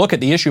 you just look at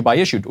the issue by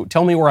issue.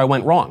 Tell me where I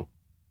went wrong.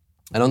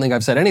 I don't think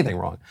I've said anything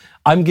wrong.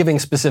 I'm giving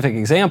specific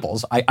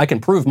examples. I can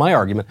prove my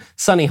argument.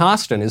 Sunny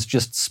Hostin is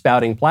just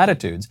spouting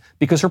platitudes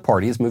because her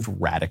party has moved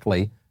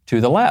radically to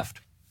the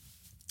left.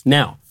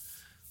 Now,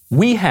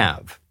 we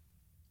have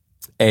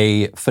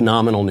a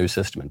phenomenal new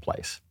system in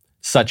place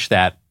such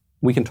that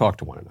we can talk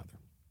to one another.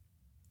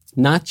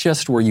 Not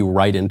just where you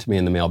write into me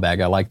in the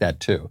mailbag, I like that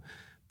too,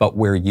 but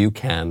where you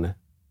can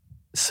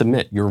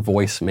submit your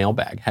voice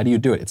mailbag. How do you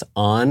do it? It's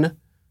on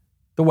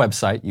the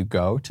website. You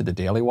go to the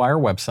Daily Wire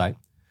website.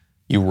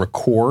 You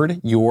record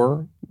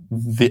your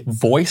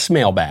voice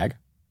mailbag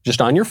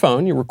just on your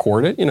phone. You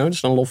record it,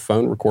 just on a little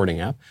phone recording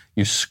app.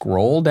 You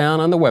scroll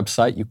down on the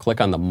website. You click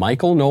on the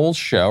Michael Knowles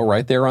Show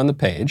right there on the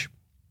page.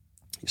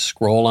 You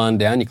scroll on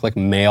down. You click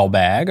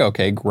mailbag.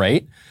 Okay,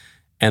 great.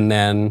 And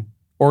then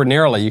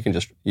ordinarily you can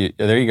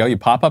there you go. You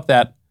pop up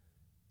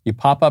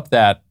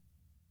that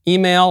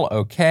email.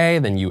 Okay.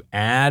 Then you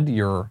add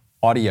your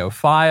audio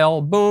file,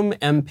 boom,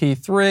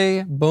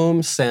 MP3,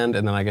 boom, send,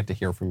 and then I get to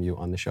hear from you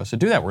on the show. So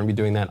do that. We're going to be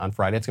doing that on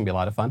Friday. It's going to be a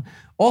lot of fun.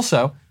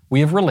 Also, we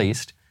have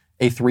released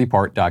a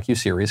 3-part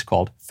docuseries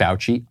called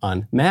Fauci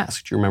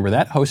Unmasked. You remember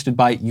that? Hosted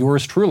by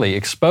yours truly,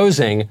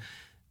 exposing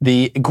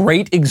the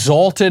great,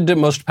 exalted,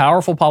 most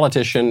powerful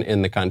politician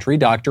in the country,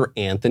 Dr.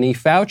 Anthony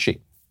Fauci.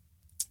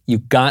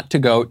 You've got to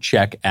go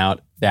check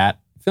out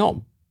that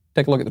film.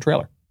 Take a look at the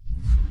trailer.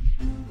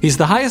 He's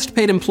the highest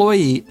paid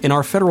employee in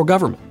our federal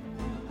government.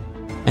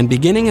 And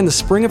beginning in the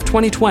spring of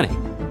 2020,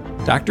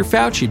 Dr.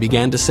 Fauci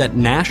began to set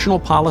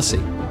national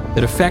policy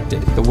that affected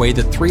the way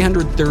that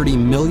 330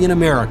 million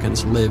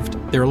Americans lived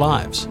their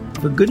lives.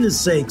 For goodness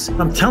sakes,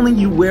 I'm telling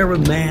you, wear a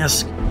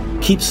mask,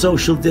 keep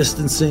social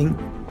distancing.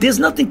 There's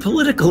nothing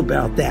political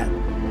about that.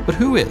 But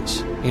who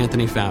is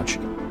Anthony Fauci?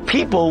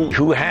 People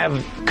who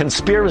have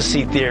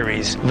conspiracy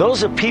theories,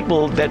 those are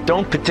people that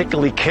don't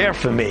particularly care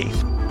for me.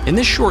 In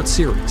this short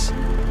series,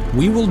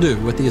 we will do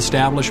what the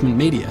establishment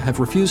media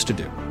have refused to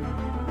do.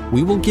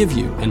 We will give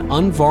you an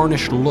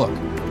unvarnished look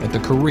at the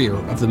career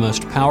of the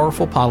most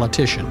powerful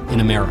politician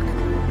in America,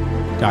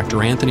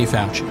 Dr. Anthony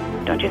Fauci.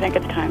 Don't you think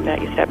it's time that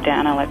you step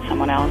down and let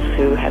someone else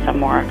who has a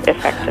more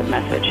effective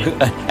message?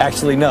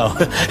 Actually, no.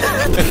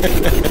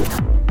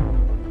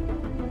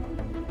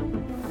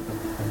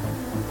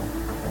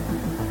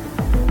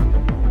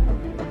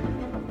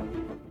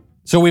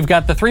 So we've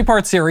got the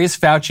 3-part series,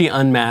 Fauci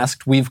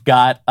Unmasked. We've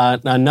got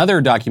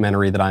another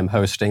documentary that I'm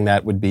hosting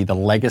that would be The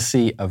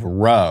Legacy of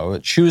Roe,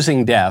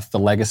 Choosing Death, The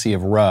Legacy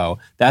of Roe.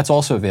 That's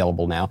also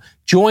available now.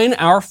 Join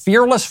our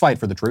fearless fight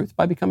for the truth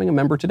by becoming a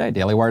member today.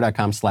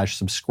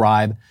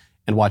 dailywire.com/subscribe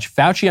and watch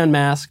Fauci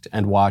Unmasked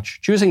and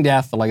watch Choosing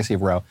Death, The Legacy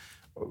of Roe.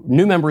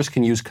 New members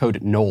can use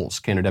code Knowles,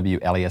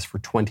 Knowles, for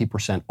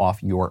 20%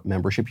 off your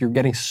membership. You're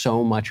getting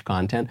so much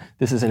content.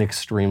 This is an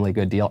extremely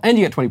good deal. And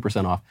you get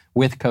 20% off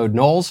with code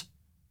Knowles.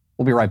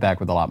 We'll be right back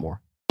with a lot more.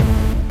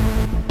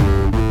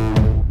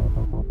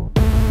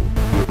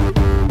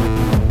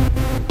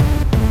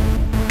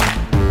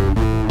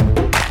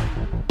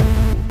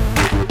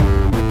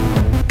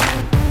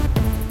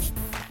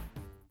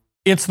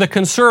 It's the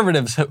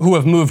conservatives who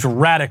have moved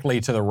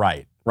radically to the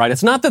right, right?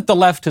 It's not that the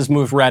left has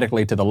moved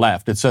radically to the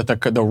left. It's that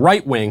the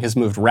right wing has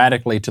moved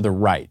radically to the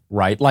right,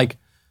 right? Like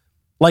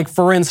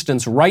for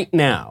instance, right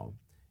now,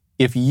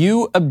 if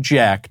you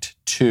object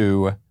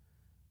to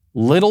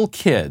little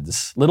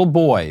kids, little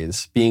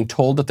boys being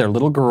told that they're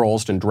little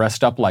girls and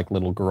dressed up like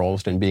little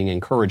girls and being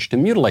encouraged to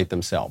mutilate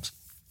themselves,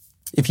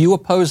 if you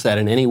oppose that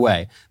in any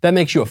way, that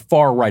makes you a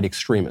far-right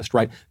extremist,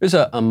 right? There's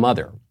a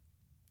mother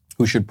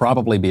who should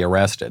probably be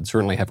arrested,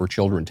 certainly have her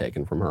children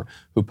taken from her,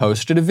 who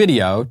posted a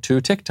video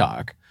to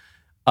TikTok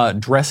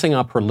dressing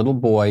up her little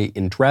boy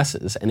in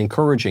dresses and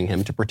encouraging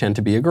him to pretend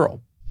to be a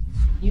girl.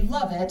 You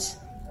love it,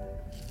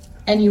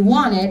 and you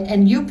want it,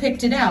 and you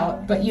picked it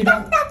out, but you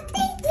don't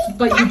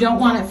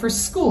want it for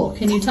school.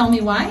 Can you tell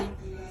me why?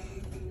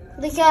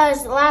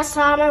 Because last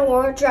time I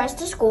wore a dress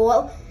to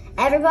school,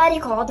 everybody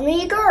called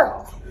me a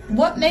girl.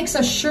 What makes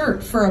a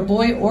shirt for a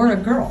boy or a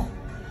girl?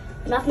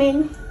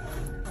 Nothing.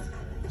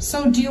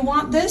 So do you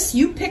want this?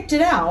 You picked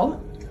it out.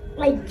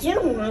 I do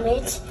want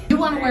it. You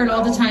want to wear it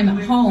all the time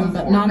at home,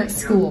 but not at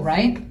school,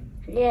 right?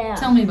 Yeah.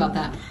 Tell me about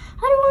that.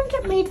 I don't want to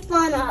get made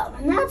fun of,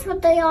 and that's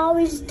what they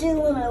always do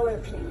when I wear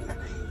pink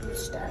and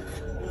stuff.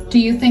 Do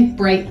you think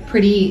bright,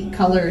 pretty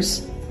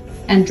colors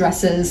and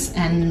dresses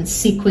and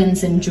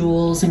sequins and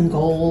jewels and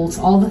gold,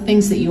 all the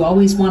things that you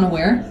always want to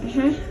wear.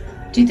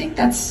 Do you think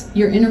that's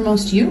your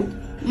innermost you?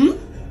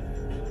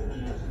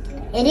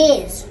 It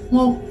is.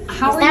 Well,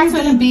 how are you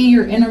going to be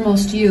your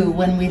innermost you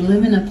when we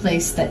live in a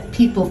place that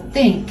people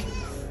think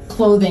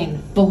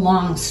clothing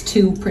belongs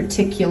to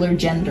particular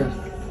gender?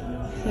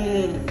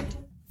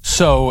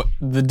 So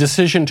the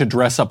decision to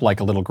dress up like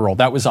a little girl,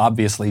 that was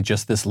obviously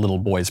just this little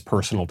boy's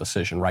personal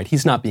decision, right?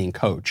 He's not being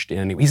coached.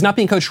 And he's not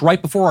being coached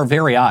right before our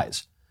very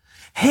eyes.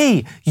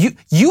 Hey,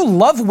 you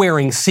love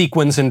wearing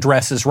sequins and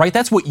dresses, right?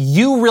 That's what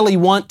you really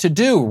want to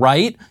do,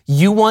 right?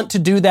 You want to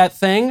do that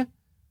thing?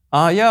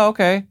 Yeah,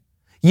 okay.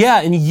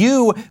 Yeah,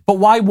 but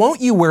why won't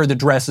you wear the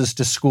dresses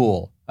to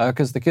school?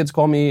 Because the kids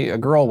call me a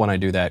girl when I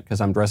do that, because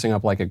I'm dressing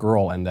up like a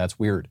girl, and that's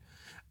weird.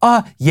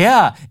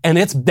 Yeah, and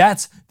that's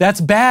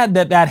bad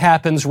that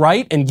happens,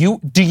 right? And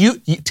you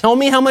tell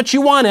me how much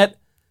you want it.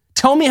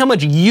 Tell me how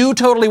much you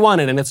totally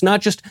want it. And it's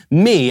not just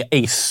me,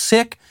 a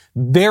sick,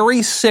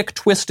 very sick,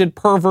 twisted,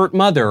 pervert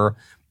mother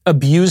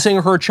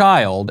abusing her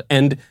child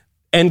and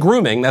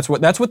grooming. That's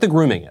what the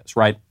grooming is,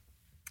 right?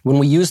 When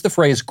we use the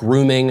phrase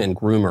grooming and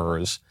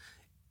groomers,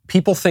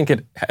 people think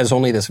it has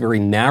only this very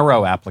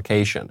narrow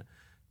application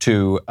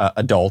to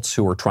adults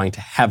who are trying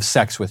to have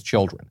sex with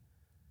children.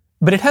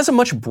 But it has a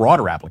much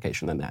broader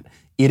application than that.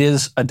 It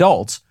is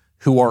adults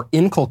who are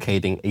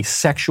inculcating a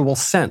sexual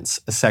sense,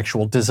 a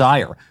sexual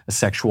desire, a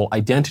sexual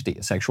identity,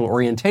 a sexual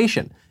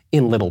orientation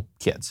in little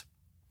kids.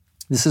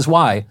 This is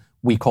why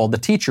we called the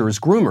teachers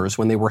groomers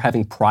when they were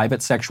having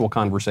private sexual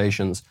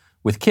conversations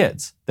with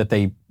kids that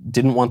they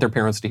didn't want their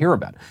parents to hear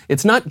about.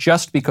 It's not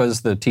just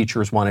because the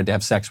teachers wanted to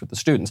have sex with the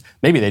students.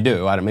 Maybe they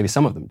do. Maybe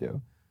some of them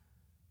do.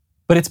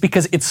 But it's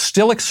because it's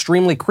still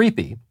extremely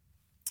creepy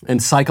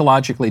and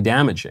psychologically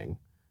damaging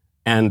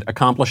and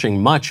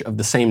accomplishing much of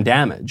the same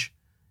damage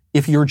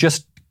if you're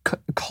just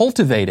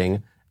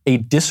cultivating a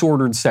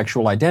disordered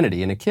sexual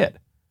identity in a kid.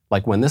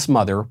 Like when this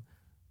mother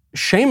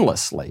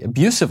shamelessly,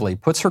 abusively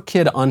puts her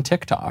kid on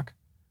TikTok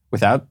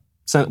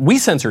we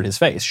censored his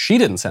face. She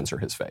didn't censor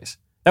his face.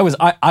 That was,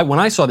 when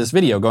I saw this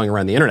video going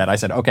around the internet, I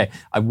said, okay,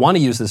 I want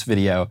to use this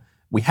video.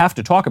 We have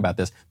to talk about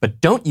this,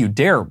 but don't you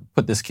dare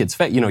put this kid's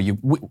face.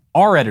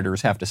 Our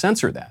editors have to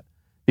censor that,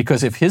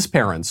 because if his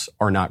parents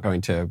are not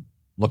going to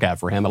look out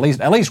for him, at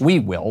least we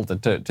will, to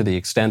the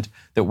extent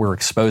that we're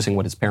exposing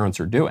what his parents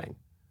are doing.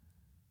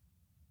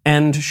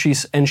 And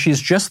she's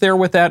just there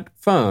with that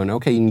phone.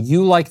 Okay, and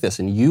you like this,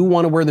 and you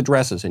want to wear the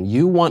dresses, and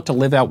you want to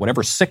live out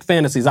whatever sick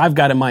fantasies I've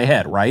got in my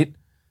head, right?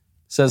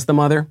 Says the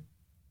mother.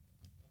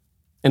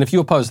 And if you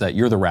oppose that,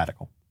 you're the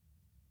radical.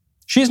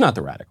 She's not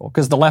the radical,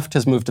 because the left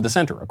has moved to the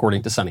center,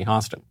 according to Sunny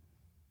Hostin.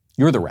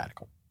 You're the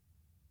radical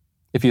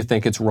if you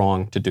think it's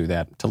wrong to do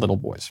that to little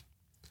boys.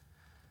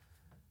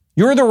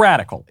 You're the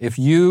radical if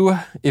you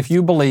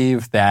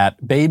believe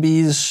that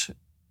babies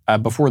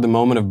before the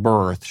moment of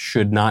birth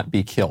should not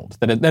be killed,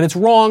 that it's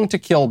wrong to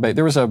kill babies.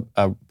 There was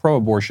a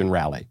pro-abortion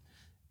rally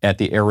at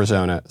the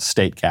Arizona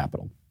state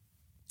capitol.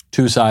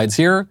 Two sides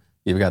here.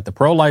 You've got the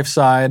pro-life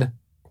side,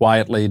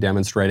 quietly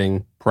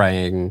demonstrating,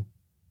 praying,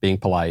 being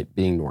polite,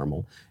 being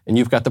normal. And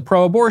you've got the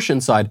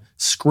pro-abortion side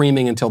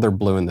screaming until they're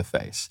blue in the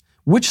face.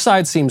 Which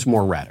side seems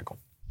more radical?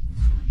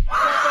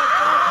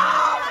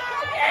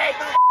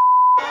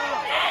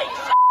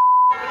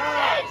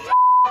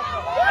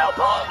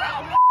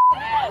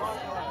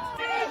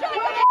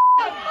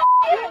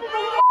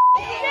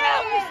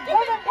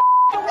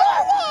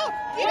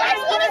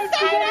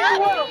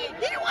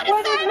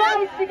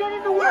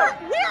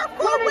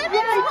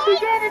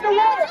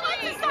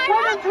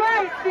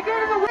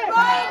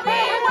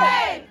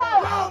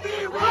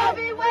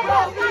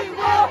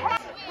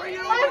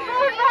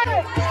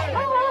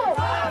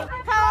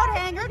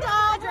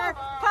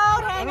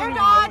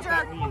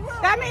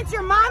 That means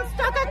your mom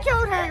stuck a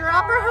coat hanger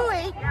up her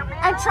hooey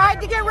and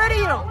tried to get rid of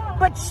you,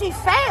 but she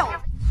failed.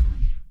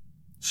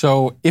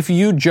 So if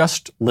you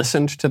just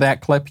listened to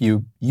that clip,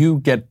 you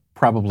get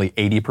probably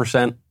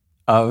 80%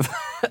 of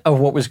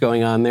what was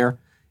going on there.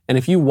 And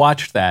if you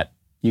watched that,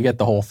 you get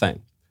the whole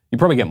thing. You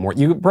probably get more.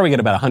 You probably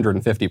get about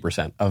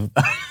 150%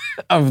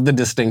 of the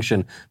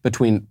distinction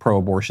between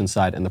pro-abortion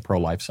side and the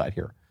pro-life side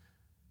here.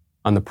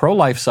 On the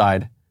pro-life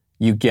side,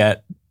 you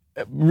get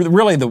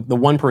really the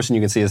one person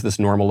you can see is this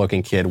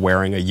normal-looking kid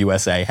wearing a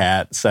USA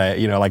hat,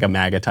 like a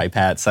MAGA type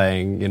hat,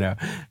 saying,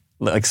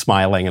 like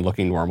smiling and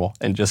looking normal,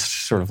 and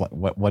just sort of like,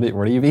 what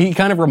are you? He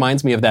kind of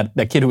reminds me of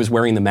that kid who was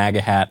wearing the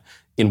MAGA hat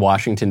in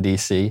Washington,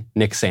 D.C.,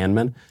 Nick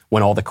Sandmann,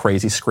 when all the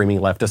crazy screaming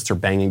leftists are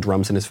banging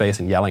drums in his face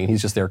and yelling, and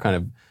he's just there kind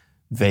of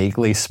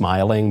vaguely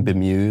smiling,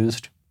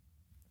 bemused.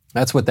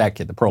 That's what that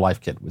kid, the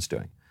pro-life kid, was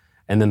doing.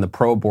 And then the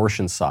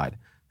pro-abortion side,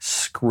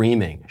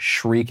 screaming,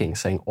 shrieking,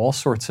 saying all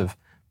sorts of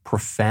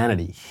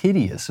profanity,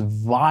 hideous,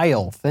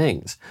 vile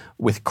things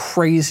with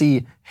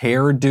crazy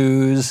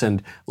hairdos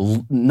and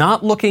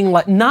not looking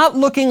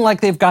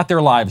like they've got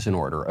their lives in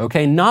order,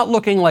 okay? Not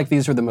looking like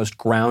these are the most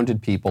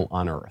grounded people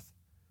on earth.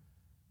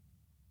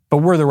 But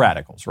we're the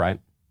radicals, right?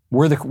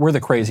 We're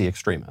the crazy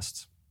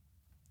extremists.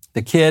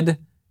 The kid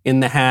in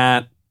the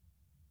hat,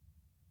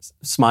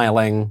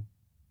 smiling,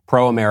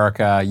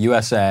 pro-America,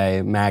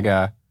 USA,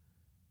 MAGA,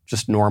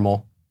 just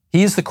normal.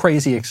 He's the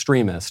crazy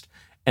extremist.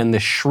 And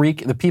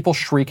the people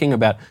shrieking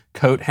about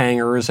coat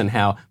hangers and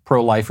how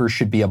pro-lifers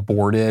should be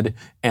aborted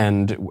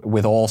and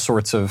with all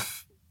sorts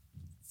of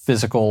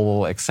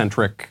physical,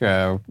 eccentric,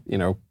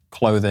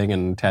 clothing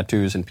and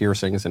tattoos and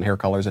piercings and hair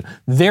colors. And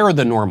they're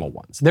the normal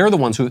ones. They're the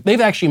ones they've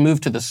actually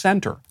moved to the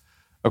center,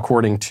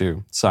 according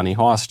to Sonny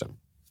Hostin.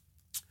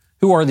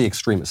 Who are the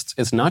extremists?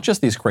 It's not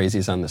just these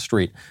crazies on the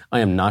street. I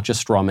am not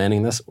just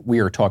strawmanning this. We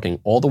are talking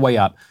all the way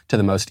up to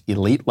the most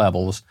elite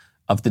levels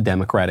of the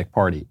Democratic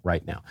Party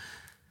right now.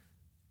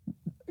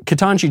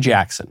 Ketanji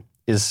Jackson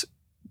is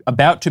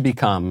about to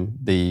become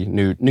the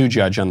new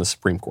judge on the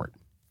Supreme Court.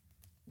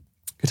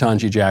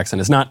 Ketanji Jackson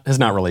has not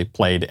really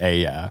played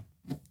a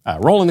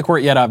role in the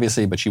court yet,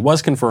 obviously, but she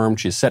was confirmed.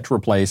 She's set to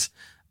replace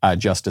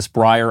Justice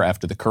Breyer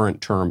after the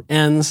current term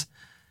ends.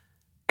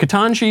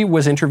 Ketanji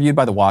was interviewed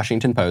by the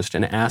Washington Post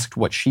and asked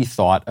what she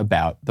thought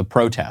about the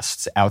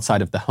protests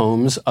outside of the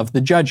homes of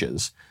the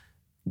judges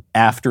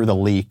after the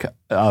leak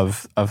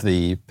of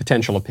the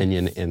potential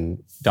opinion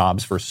in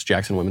Dobbs versus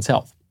Jackson Women's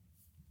Health.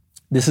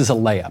 This is a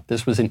layup.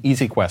 This was an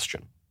easy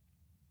question.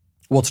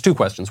 Well, it's two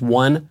questions.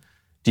 One,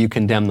 do you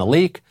condemn the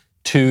leak?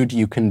 Two, do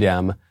you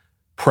condemn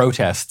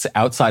protests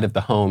outside of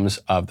the homes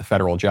of the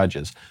federal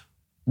judges,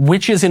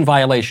 which is in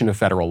violation of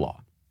federal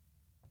law?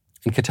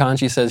 And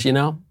Ketanji says,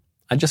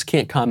 I just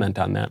can't comment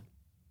on that.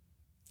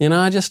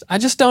 I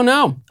just don't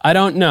know. I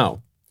don't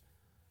know.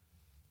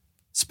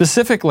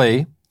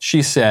 Specifically,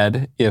 she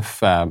said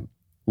if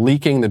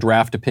leaking the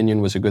draft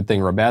opinion was a good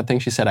thing or a bad thing,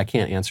 she said, I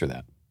can't answer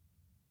that.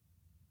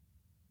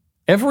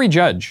 Every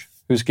judge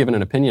who's given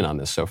an opinion on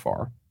this so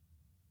far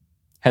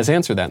has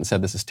answered that and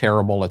said, this is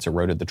terrible. It's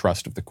eroded the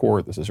trust of the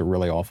court. This is a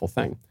really awful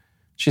thing.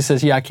 She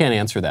says, I can't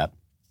answer that.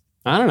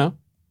 I don't know.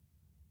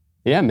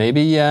 Yeah,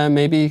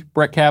 maybe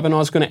Brett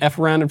Kavanaugh's going to F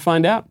around and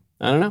find out.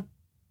 I don't know.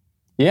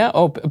 Yeah,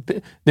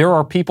 there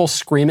are people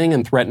screaming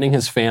and threatening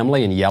his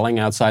family and yelling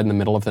outside in the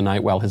middle of the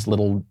night while his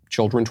little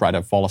children try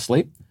to fall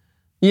asleep.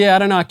 Yeah, I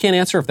don't know. I can't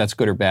answer if that's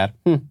good or bad.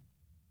 I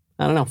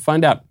don't know.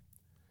 Find out.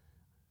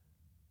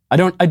 I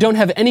don't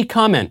have any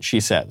comment, she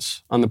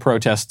says, on the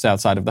protests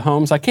outside of the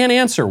homes. I can't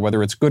answer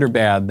whether it's good or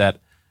bad that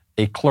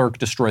a clerk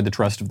destroyed the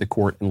trust of the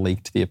court and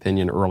leaked the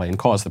opinion early and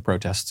caused the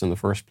protests in the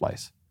first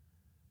place.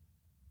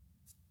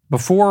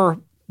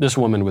 Before this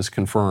woman was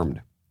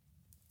confirmed,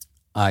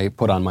 I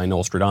put on my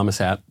Nostradamus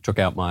hat, took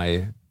out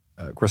my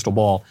crystal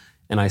ball,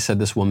 and I said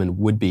this woman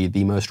would be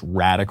the most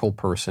radical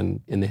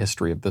person in the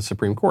history of the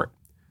Supreme Court.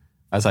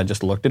 As I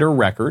just looked at her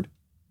record,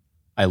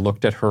 I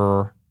looked at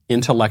her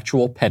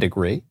intellectual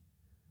pedigree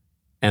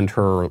and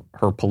her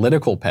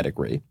political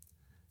pedigree,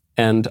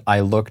 and I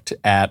looked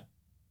at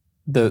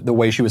the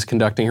way she was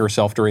conducting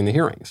herself during the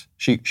hearings.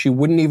 She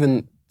wouldn't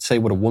even say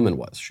what a woman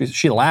was.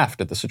 She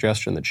laughed at the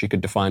suggestion that she could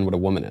define what a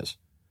woman is.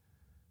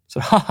 I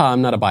said,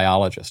 I'm not a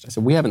biologist. I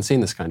said, we haven't seen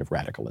this kind of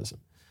radicalism.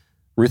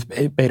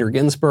 Ruth Bader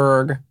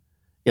Ginsburg,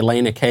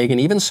 Elena Kagan,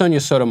 even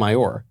Sonia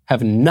Sotomayor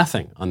have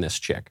nothing on this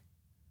chick.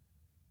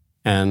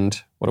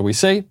 And what do we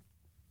see?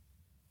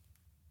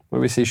 What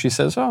do we see? She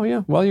says, oh,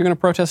 yeah, well, you're going to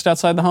protest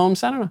outside the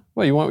homes? I don't know.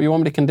 Well, you want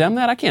me to condemn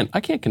that? I can't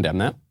condemn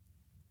that.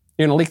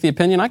 You're going to leak the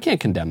opinion? I can't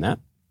condemn that.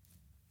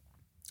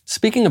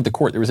 Speaking of the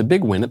court, there was a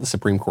big win at the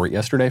Supreme Court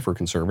yesterday for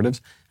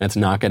conservatives, and it's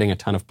not getting a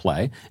ton of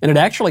play. And it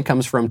actually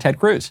comes from Ted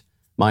Cruz,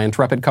 my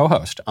intrepid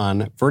co-host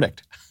on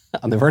Verdict,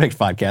 on the Verdict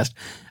podcast.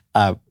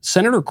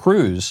 Senator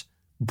Cruz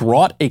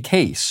brought a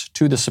case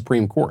to the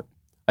Supreme Court.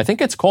 I think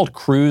it's called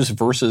Cruz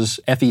versus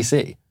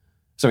FEC.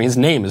 So his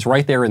name is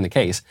right there in the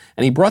case.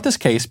 And he brought this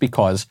case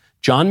because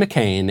John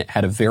McCain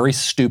had a very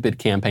stupid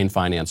campaign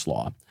finance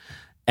law.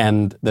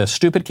 And the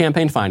stupid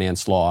campaign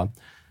finance law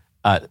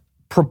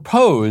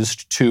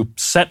proposed to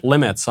set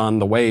limits on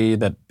the way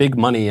that big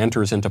money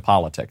enters into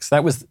politics.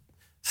 That was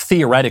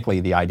theoretically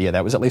the idea.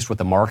 That was at least what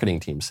the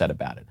marketing team said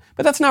about it.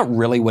 But that's not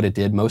really what it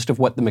did. Most of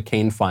what the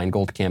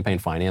McCain-Feingold campaign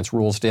finance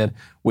rules did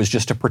was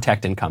just to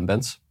protect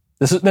incumbents.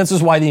 This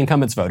is why the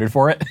incumbents voted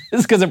for it.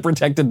 It's because it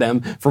protected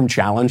them from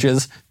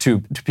challenges to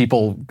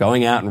people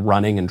going out and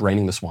running and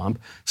draining the swamp.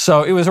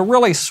 So it was a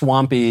really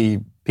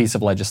swampy piece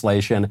of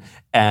legislation,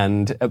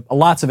 and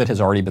lots of it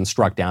has already been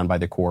struck down by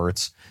the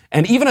courts.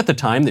 And even at the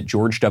time that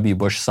George W.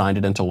 Bush signed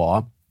it into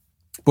law,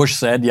 Bush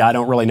said, I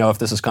don't really know if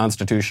this is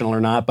constitutional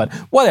or not, but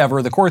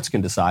whatever, the courts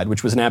can decide,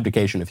 which was an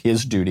abdication of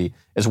his duty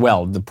as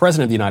well. The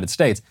President of the United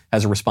States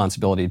has a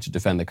responsibility to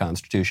defend the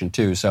Constitution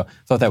too. So I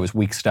thought that was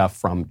weak stuff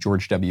from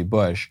George W.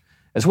 Bush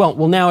as well.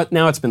 Well, now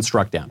it's been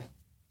struck down.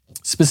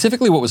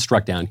 Specifically, what was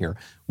struck down here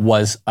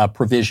was a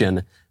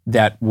provision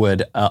that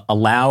would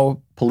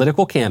allow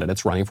political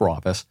candidates running for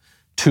office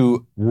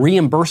to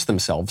reimburse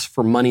themselves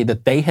for money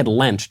that they had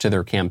lent to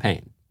their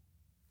campaign.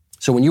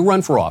 So when you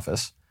run for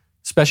office,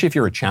 especially if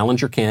you're a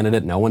challenger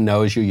candidate, no one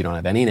knows you, you don't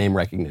have any name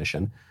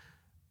recognition,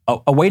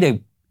 a way to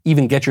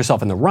even get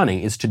yourself in the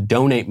running is to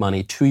donate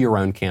money to your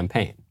own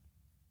campaign.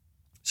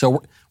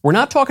 So we're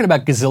not talking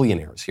about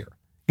gazillionaires here.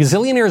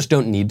 Gazillionaires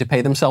don't need to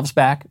pay themselves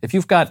back. If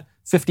you've got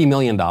 $50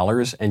 million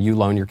and you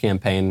loan your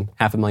campaign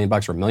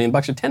 $500,000 or $1 million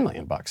or $10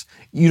 million.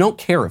 You don't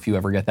care if you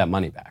ever get that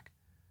money back.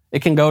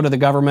 It can go to the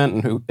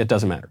government and it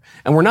doesn't matter.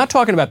 And we're not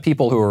talking about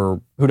people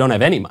who don't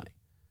have any money.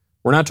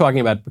 We're not talking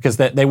about, because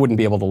they wouldn't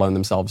be able to loan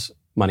themselves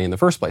money in the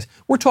first place.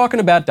 We're talking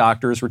about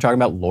doctors, we're talking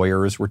about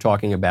lawyers, we're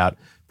talking about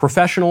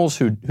professionals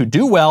who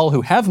do well,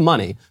 who have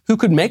money, who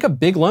could make a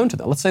big loan to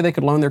them. Let's say they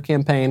could loan their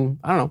campaign,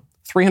 I don't know,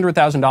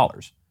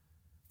 $300,000,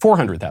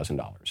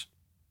 $400,000.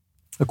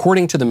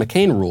 According to the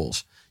McCain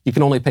rules, you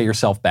can only pay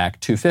yourself back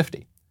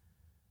 $250,000.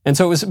 And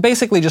so it was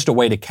basically just a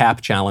way to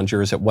cap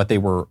challengers at what they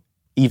were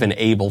even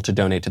able to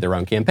donate to their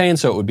own campaign,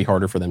 so it would be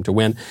harder for them to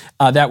win.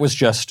 That was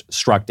just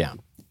struck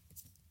down.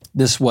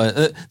 This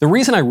was the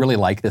reason I really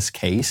like this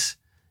case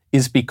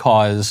is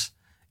because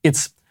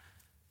it's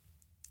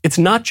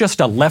not just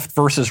a left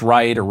versus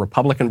right or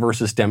Republican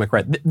versus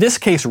Democrat. This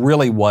case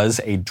really was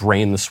a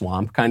drain the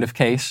swamp kind of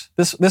case.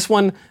 This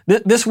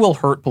will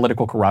hurt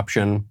political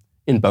corruption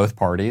in both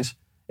parties.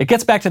 It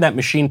gets back to that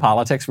machine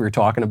politics we were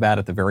talking about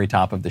at the very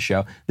top of the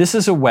show. This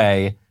is a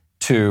way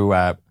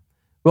to,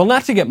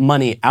 not to get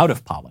money out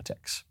of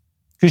politics,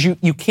 because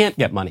you can't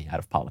get money out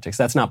of politics.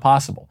 That's not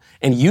possible.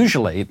 And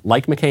usually,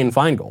 like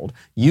McCain-Feingold,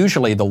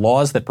 usually the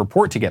laws that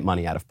purport to get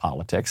money out of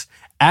politics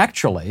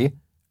actually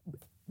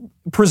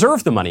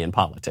preserve the money in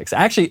politics.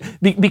 Actually,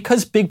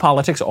 because big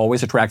politics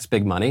always attracts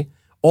big money,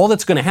 all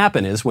that's going to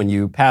happen is when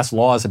you pass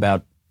laws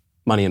about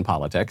money in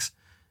politics,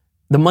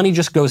 the money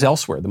just goes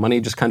elsewhere. The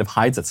money just kind of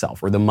hides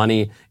itself, or the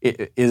money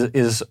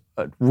is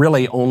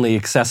really only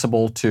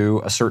accessible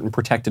to a certain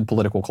protected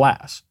political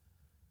class,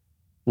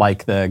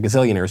 like the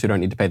gazillionaires who don't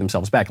need to pay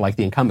themselves back, like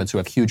the incumbents who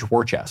have huge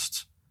war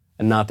chests,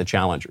 and not the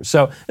challengers.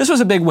 So this was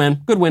a big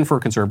win, good win for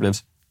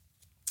conservatives.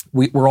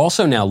 We're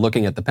also now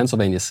looking at the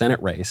Pennsylvania Senate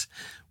race,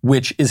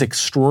 which is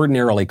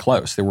extraordinarily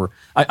close.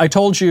 I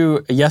told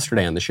you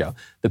yesterday on the show,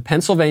 the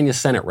Pennsylvania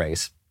Senate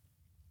race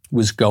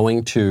was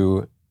going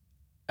to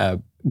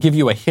give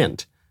you a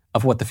hint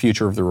of what the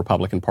future of the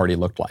Republican Party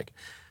looked like.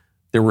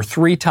 There were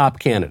three top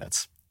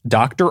candidates.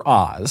 Dr.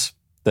 Oz,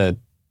 the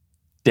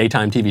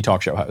daytime TV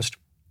talk show host,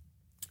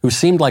 who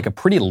seemed like a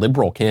pretty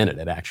liberal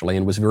candidate, actually,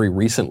 and was very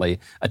recently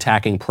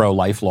attacking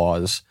pro-life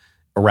laws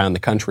around the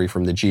country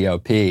from the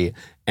GOP,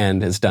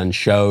 and has done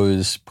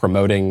shows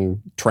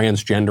promoting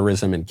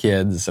transgenderism in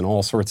kids and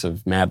all sorts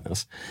of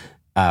madness.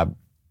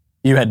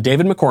 You had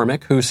David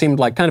McCormick, who seemed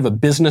like kind of a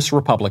business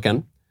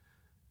Republican,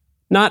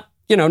 not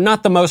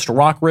the most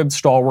rock-ribbed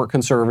stalwart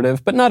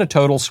conservative, but not a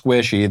total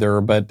squish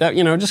either, but,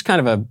 just kind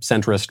of a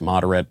centrist,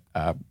 moderate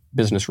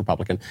business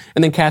Republican.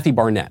 And then Kathy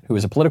Barnett, who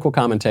was a political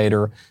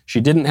commentator.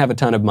 She didn't have a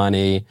ton of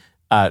money.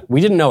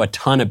 We didn't know a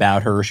ton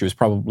about her. She was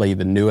probably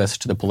the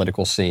newest to the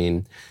political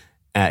scene,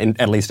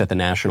 at least at the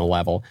national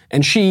level.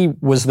 And she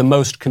was the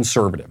most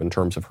conservative in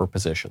terms of her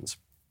positions.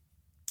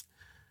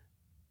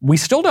 We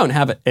still don't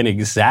have an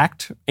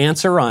exact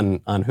answer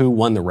on who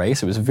won the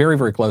race. It was very,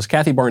 very close.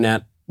 Kathy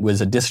Barnett was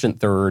a distant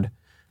third.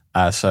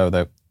 So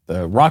the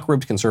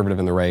rock-ribbed conservative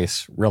in the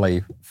race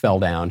really fell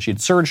down.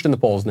 She'd surged in the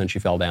polls and then she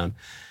fell down.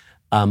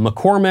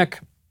 McCormick,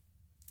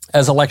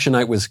 as election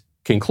night was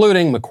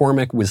concluding,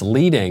 McCormick was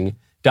leading.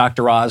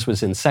 Dr. Oz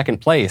was in second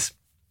place.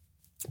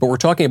 But we're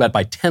talking about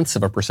by tenths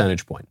of a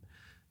percentage point.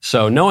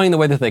 So knowing the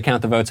way that they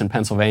count the votes in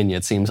Pennsylvania,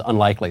 it seems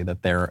unlikely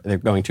that they're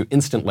going to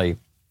instantly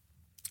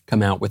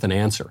come out with an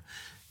answer.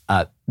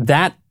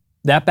 That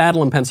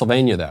battle in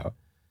Pennsylvania, though,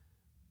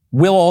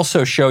 will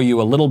also show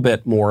you a little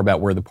bit more about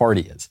where the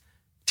party is.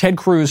 Ted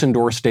Cruz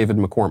endorsed David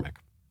McCormick.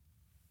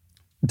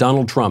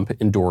 Donald Trump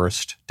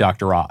endorsed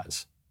Dr.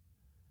 Oz.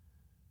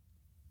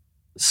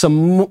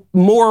 Some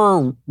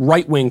more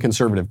right-wing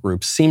conservative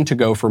groups seem to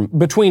go for,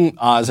 between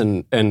Oz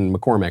and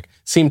McCormick,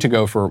 seem to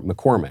go for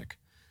McCormick.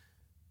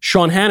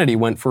 Sean Hannity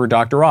went for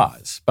Dr.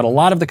 Oz, but a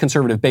lot of the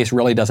conservative base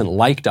really doesn't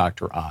like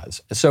Dr.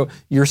 Oz. So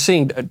you're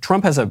seeing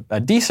Trump has a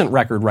decent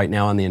record right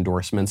now on the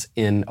endorsements.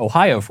 In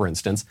Ohio, for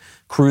instance,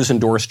 Cruz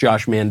endorsed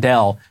Josh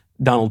Mandel.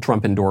 Donald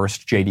Trump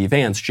endorsed J.D.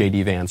 Vance.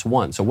 J.D. Vance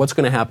won. So what's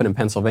going to happen in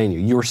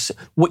Pennsylvania?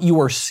 What you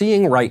are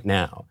seeing right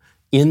now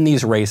in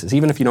these races,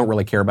 even if you don't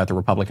really care about the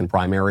Republican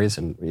primaries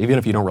and even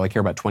if you don't really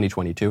care about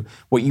 2022,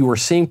 what you are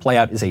seeing play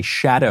out is a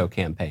shadow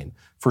campaign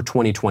for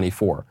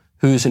 2024.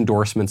 Whose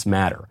endorsements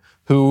matter?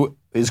 Who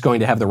is going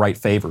to have the right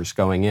favors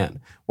going in?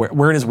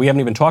 Where it is, we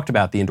haven't even talked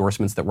about the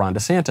endorsements that Ron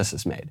DeSantis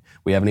has made.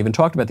 We haven't even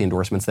talked about the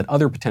endorsements that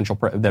other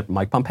that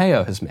Mike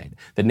Pompeo has made,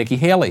 that Nikki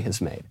Haley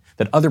has made,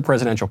 that other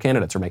presidential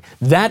candidates are making.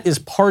 That is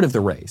part of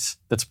the race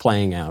that's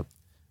playing out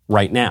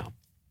right now.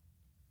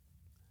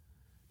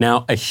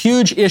 Now, a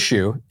huge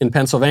issue in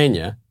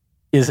Pennsylvania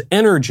is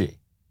energy.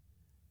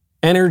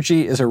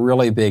 Energy is a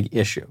really big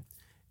issue.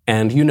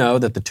 And you know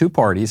that the two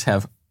parties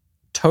have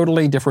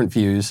totally different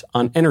views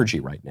on energy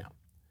right now.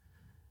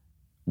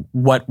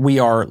 What we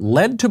are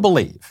led to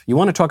believe, you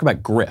want to talk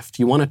about grift,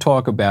 you want to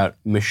talk about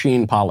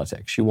machine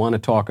politics, you want to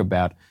talk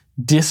about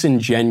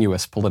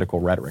disingenuous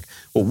political rhetoric.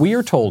 What we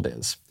are told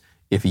is,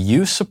 if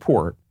you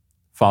support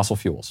fossil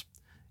fuels,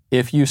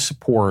 if you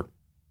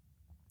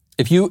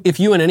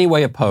in any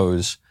way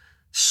oppose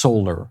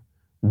solar,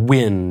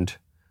 wind,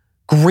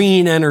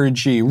 green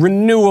energy,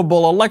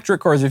 renewable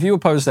electric cars, if you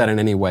oppose that in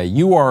any way,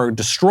 you are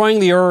destroying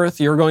the earth.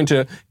 You're going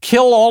to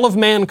kill all of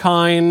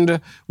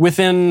mankind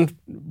within,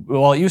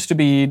 well, it used to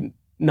be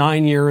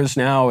 9 years.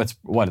 Now it's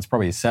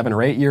probably 7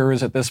 or 8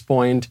 years at this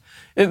point.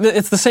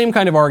 It's the same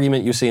kind of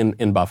argument you see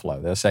in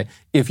Buffalo. They say,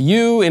 if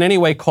you in any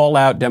way call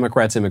out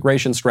Democrats'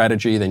 immigration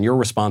strategy, then you're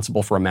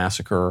responsible for a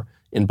massacre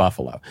in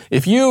Buffalo.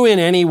 If you in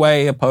any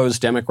way oppose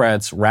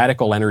Democrats'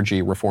 radical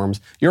energy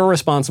reforms, you're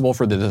responsible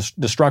for the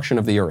destruction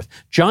of the earth.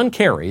 John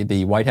Kerry,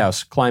 the White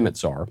House climate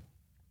czar,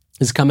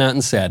 has come out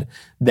and said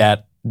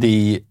that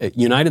the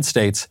United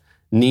States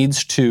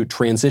needs to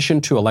transition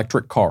to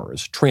electric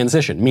cars.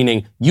 Transition,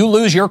 meaning you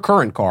lose your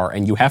current car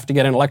and you have to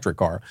get an electric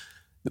car.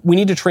 We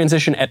need to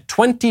transition at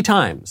 20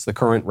 times the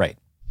current rate.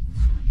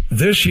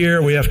 This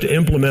year, we have to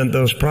implement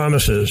those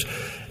promises.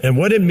 And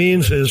what it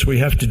means is we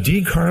have to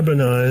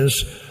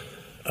decarbonize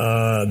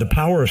the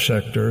power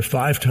sector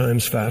 5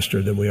 times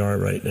faster than we are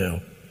right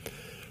now.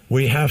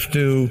 We have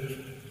to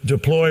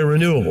deploy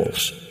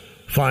renewables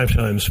 5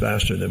 times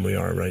faster than we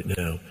are right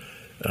now.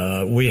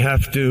 We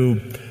have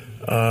to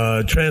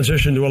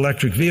transition to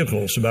electric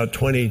vehicles about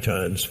 20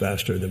 times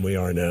faster than we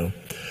are now.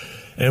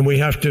 And we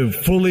have to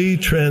fully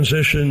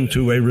transition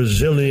to a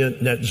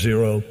resilient net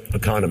zero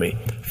economy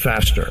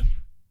faster.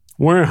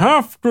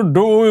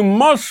 We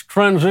must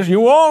transition.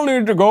 You all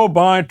need to go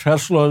buy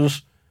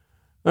Teslas.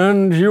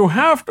 And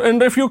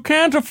if you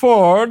can't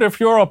afford, if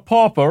you're a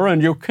pauper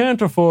and you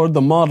can't afford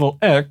the Model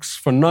X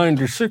for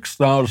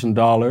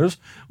 $96,000,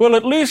 well,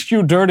 at least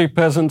you dirty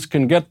peasants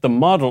can get the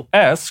Model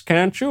S,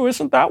 can't you?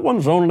 Isn't that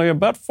one's only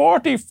about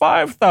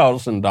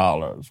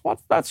 $45,000?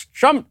 That's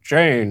chump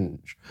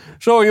change.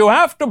 So you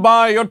have to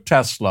buy your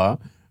Tesla,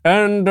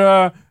 and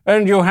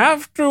you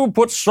have to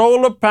put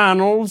solar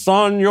panels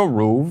on your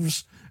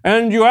roofs.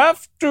 And you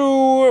have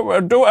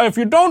to if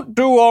you don't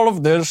do all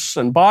of this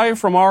and buy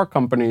from our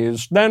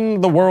companies, then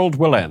the world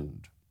will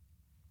end.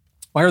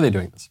 Why are they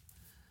doing this?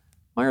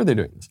 Why are they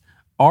doing this?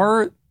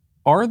 Are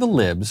the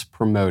libs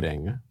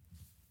promoting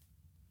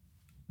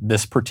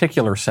this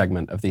particular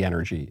segment of the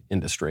energy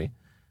industry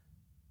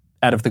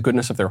out of the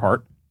goodness of their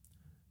heart,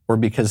 or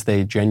because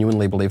they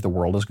genuinely believe the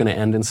world is going to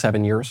end in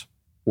 7 years?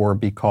 Or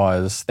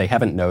because they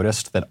haven't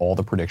noticed that all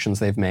the predictions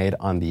they've made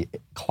on the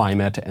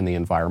climate and the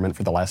environment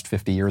for the last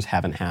 50 years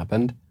haven't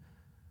happened,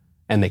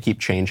 and they keep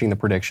changing the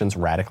predictions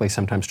radically,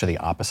 sometimes to the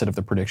opposite of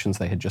the predictions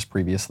they had just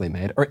previously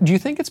made? Or do you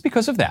think it's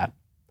because of that?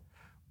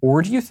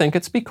 Or do you think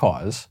it's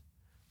because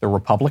the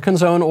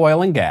Republicans own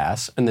oil and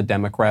gas and the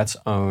Democrats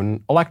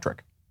own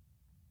electric?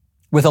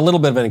 With a little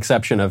bit of an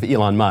exception of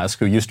Elon Musk,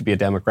 who used to be a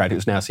Democrat,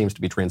 who now seems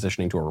to be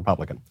transitioning to a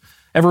Republican.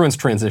 Everyone's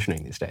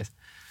transitioning these days.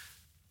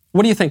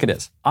 What do you think it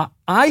is?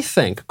 I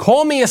think,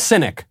 call me a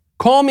cynic,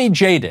 call me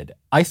jaded,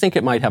 I think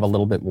it might have a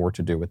little bit more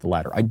to do with the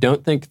latter. I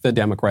don't think the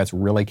Democrats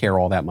really care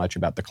all that much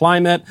about the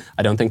climate.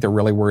 I don't think they're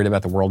really worried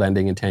about the world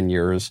ending in 10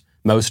 years.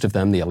 Most of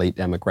them, the elite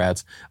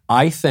Democrats.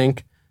 I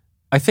think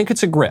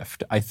it's a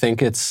grift. I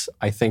think it's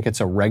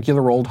a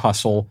regular old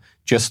hustle,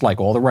 just like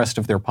all the rest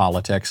of their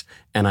politics.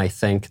 And I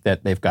think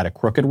that they've got a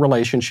crooked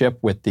relationship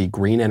with the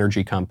green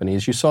energy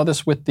companies. You saw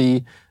this with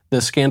the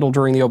scandal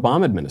during the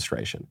Obama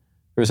administration.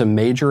 There was a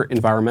major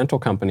environmental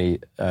company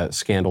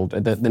scandal.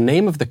 The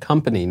name of the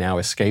company now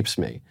escapes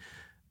me.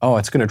 Oh,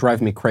 it's going to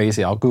drive me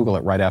crazy. I'll Google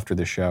it right after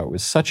the show. It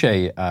was such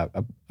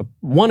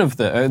one of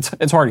the.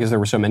 It's hard because there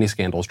were so many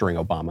scandals during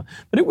Obama,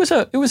 but it was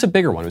a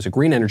bigger one. It was a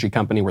green energy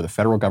company where the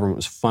federal government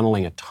was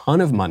funneling a ton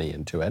of money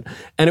into it,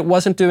 and it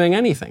wasn't doing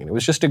anything. It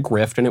was just a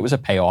grift, and it was a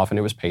payoff, and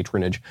it was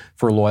patronage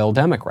for loyal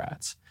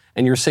Democrats.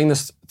 And you're seeing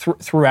this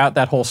throughout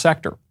that whole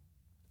sector.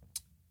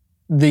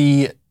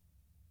 The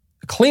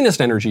cleanest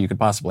energy you could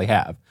possibly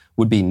have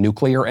would be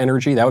nuclear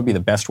energy. That would be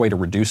the best way to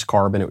reduce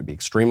carbon. It would be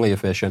extremely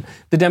efficient.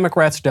 The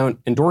Democrats don't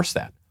endorse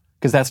that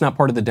because that's not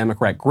part of the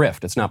Democrat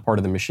grift. It's not part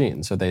of the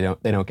machine, so they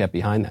don't get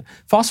behind that.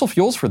 Fossil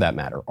fuels, for that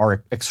matter,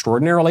 are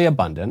extraordinarily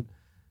abundant.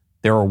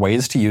 There are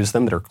ways to use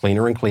them that are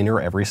cleaner and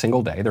cleaner every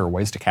single day. There are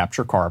ways to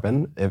capture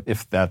carbon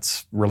if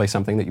that's really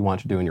something that you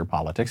want to do in your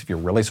politics, if you're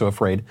really so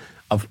afraid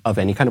of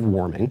any kind of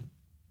warming.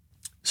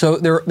 So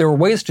there are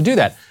ways to do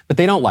that, but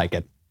they don't like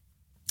it,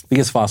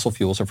 because fossil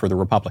fuels are for the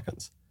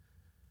Republicans.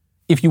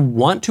 If you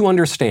want to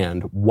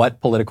understand what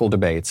political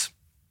debates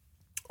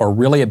are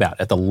really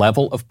about at the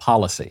level of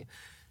policy,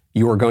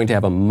 you are going to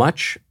have a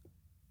much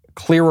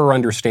clearer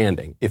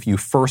understanding if you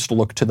first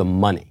look to the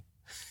money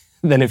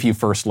than if you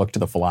first look to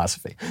the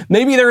philosophy.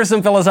 Maybe there are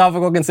some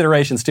philosophical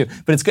considerations too,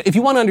 but if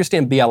you want to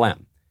understand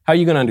BLM, how are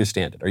you going to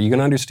understand it? Are you going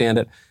to understand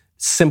it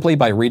simply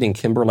by reading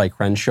Kimberly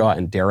Crenshaw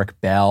and Derek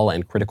Bell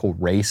and critical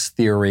race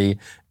theory,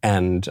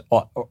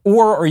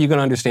 or are you going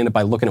to understand it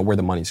by looking at where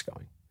the money's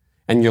going?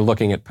 And you're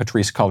looking at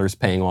Patrisse Cullors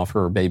paying off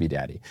her baby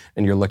daddy,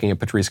 and you're looking at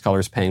Patrisse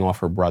Cullors paying off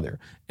her brother,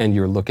 and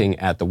you're looking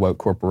at the woke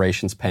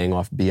corporations paying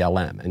off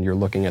BLM, and you're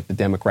looking at the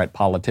Democrat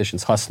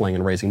politicians hustling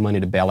and raising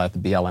money to bail out the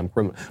BLM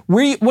criminal.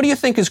 What do you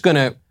think is going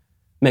to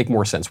make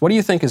more sense? What do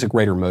you think is a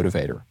greater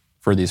motivator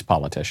for these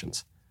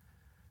politicians?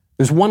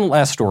 There's one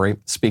last story,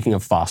 speaking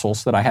of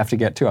fossils, that I have to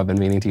get to. I've been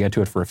meaning to get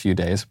to it for a few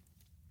days.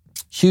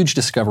 Huge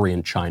discovery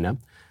in China.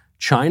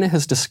 China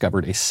has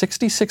discovered a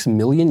 66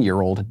 million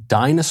year old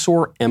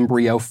dinosaur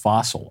embryo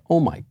fossil. Oh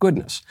my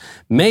goodness.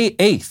 May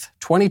 8th,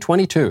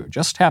 2022,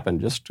 just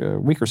happened just a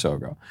week or so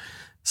ago.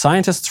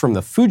 Scientists from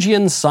the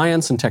Fujian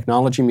Science and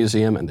Technology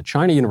Museum and the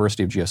China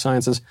University of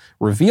Geosciences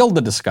revealed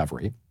the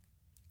discovery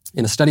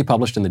in a study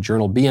published in the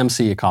journal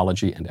BMC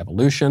Ecology and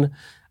Evolution.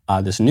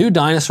 This new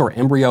dinosaur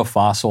embryo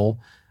fossil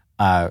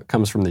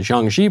comes from the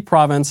Jiangxi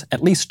province.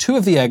 At least 2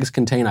 of the eggs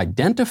contain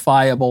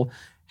identifiable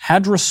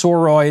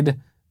hadrosauroid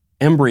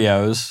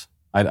embryos.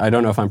 I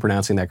don't know if I'm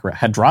pronouncing that correct.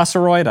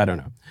 Hadrosauroid? I don't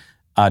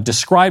know.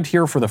 Described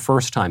here for the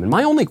first time. And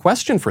my only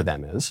question for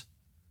them is,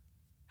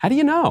 how do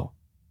you know?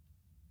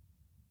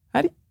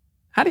 How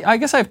do you, I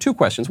guess I have 2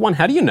 questions. One,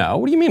 how do you know?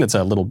 What do you mean it's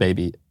a little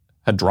baby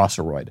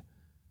hadrosauroid?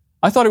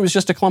 I thought it was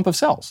just a clump of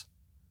cells.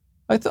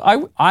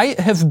 I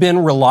have been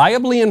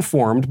reliably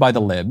informed by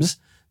the libs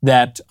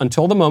that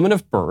until the moment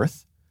of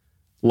birth,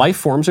 life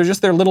forms are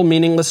just their little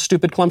meaningless,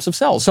 stupid clumps of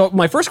cells. So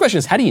my first question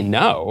is, how do you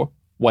know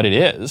what it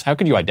is? How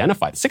could you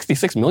identify it?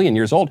 66 million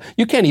years old.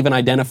 You can't even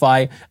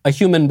identify a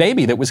human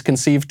baby that was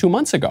conceived 2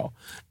 months ago.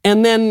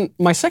 And then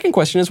my second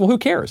question is, well, who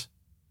cares?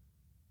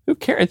 Who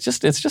cares?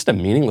 It's just a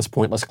meaningless,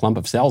 pointless clump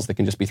of cells that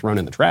can just be thrown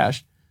in the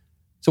trash.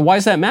 So why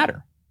does that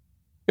matter?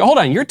 Hold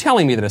on, you're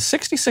telling me that a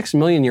 66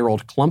 million year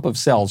old clump of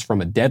cells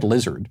from a dead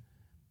lizard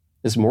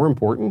is more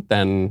important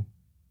than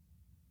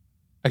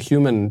a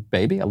human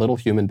baby, a little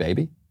human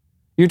baby?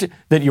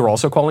 That you're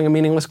also calling a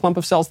meaningless clump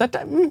of cells? That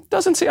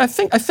doesn't seem, I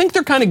think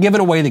they're kind of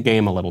giving away the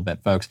game a little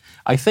bit, folks.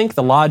 I think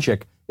the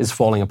logic is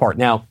falling apart.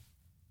 Now,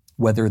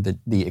 whether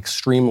the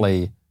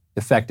extremely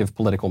effective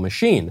political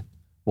machine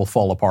will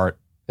fall apart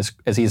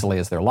as easily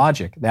as their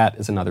logic, that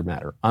is another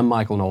matter. I'm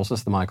Michael Knowles. This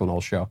is The Michael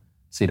Knowles Show.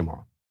 See you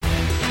tomorrow.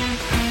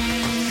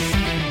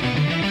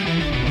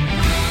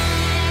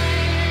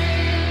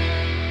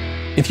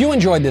 If you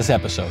enjoyed this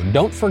episode,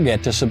 don't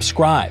forget to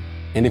subscribe.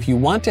 And if you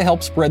want to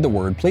help spread the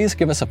word, please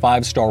give us a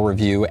 5-star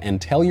review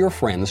and tell your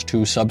friends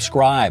to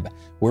subscribe.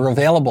 We're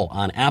available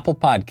on Apple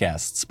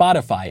Podcasts,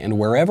 Spotify, and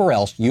wherever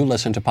else you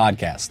listen to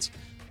podcasts.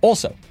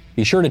 Also,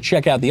 be sure to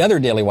check out the other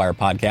Daily Wire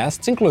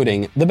podcasts,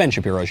 including The Ben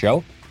Shapiro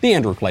Show, The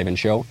Andrew Klavan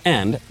Show,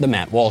 and The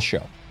Matt Walsh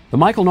Show. The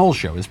Michael Knowles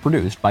Show is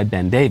produced by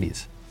Ben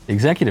Davies.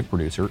 Executive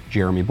producer,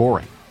 Jeremy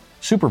Boring.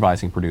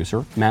 Supervising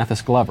producer,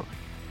 Mathis Glover.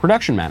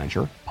 Production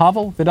manager,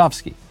 Pavel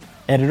Vidovsky.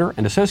 Editor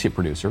and associate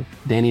producer,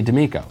 Danny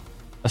D'Amico.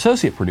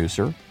 Associate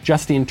producer,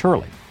 Justine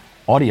Turley.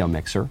 Audio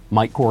mixer,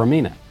 Mike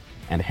Coromina.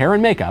 And hair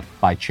and makeup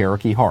by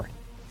Cherokee Hart.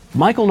 The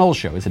Michael Knowles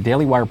Show is a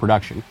Daily Wire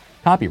production.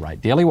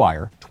 Copyright Daily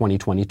Wire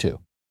 2022.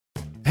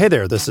 Hey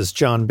there, this is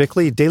John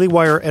Bickley, Daily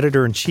Wire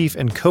editor-in-chief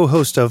and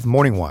co-host of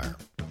Morning Wire.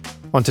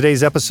 On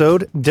today's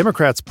episode,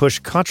 Democrats push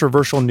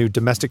controversial new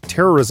domestic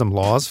terrorism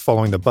laws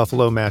following the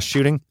Buffalo mass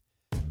shooting.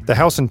 The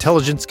House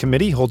Intelligence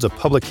Committee holds a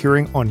public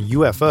hearing on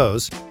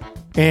UFOs.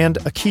 And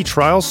a key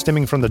trial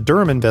stemming from the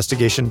Durham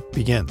investigation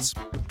begins.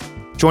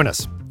 Join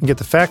us and get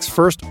the facts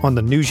first on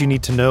the news you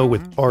need to know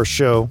with our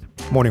show,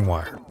 Morning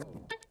Wire.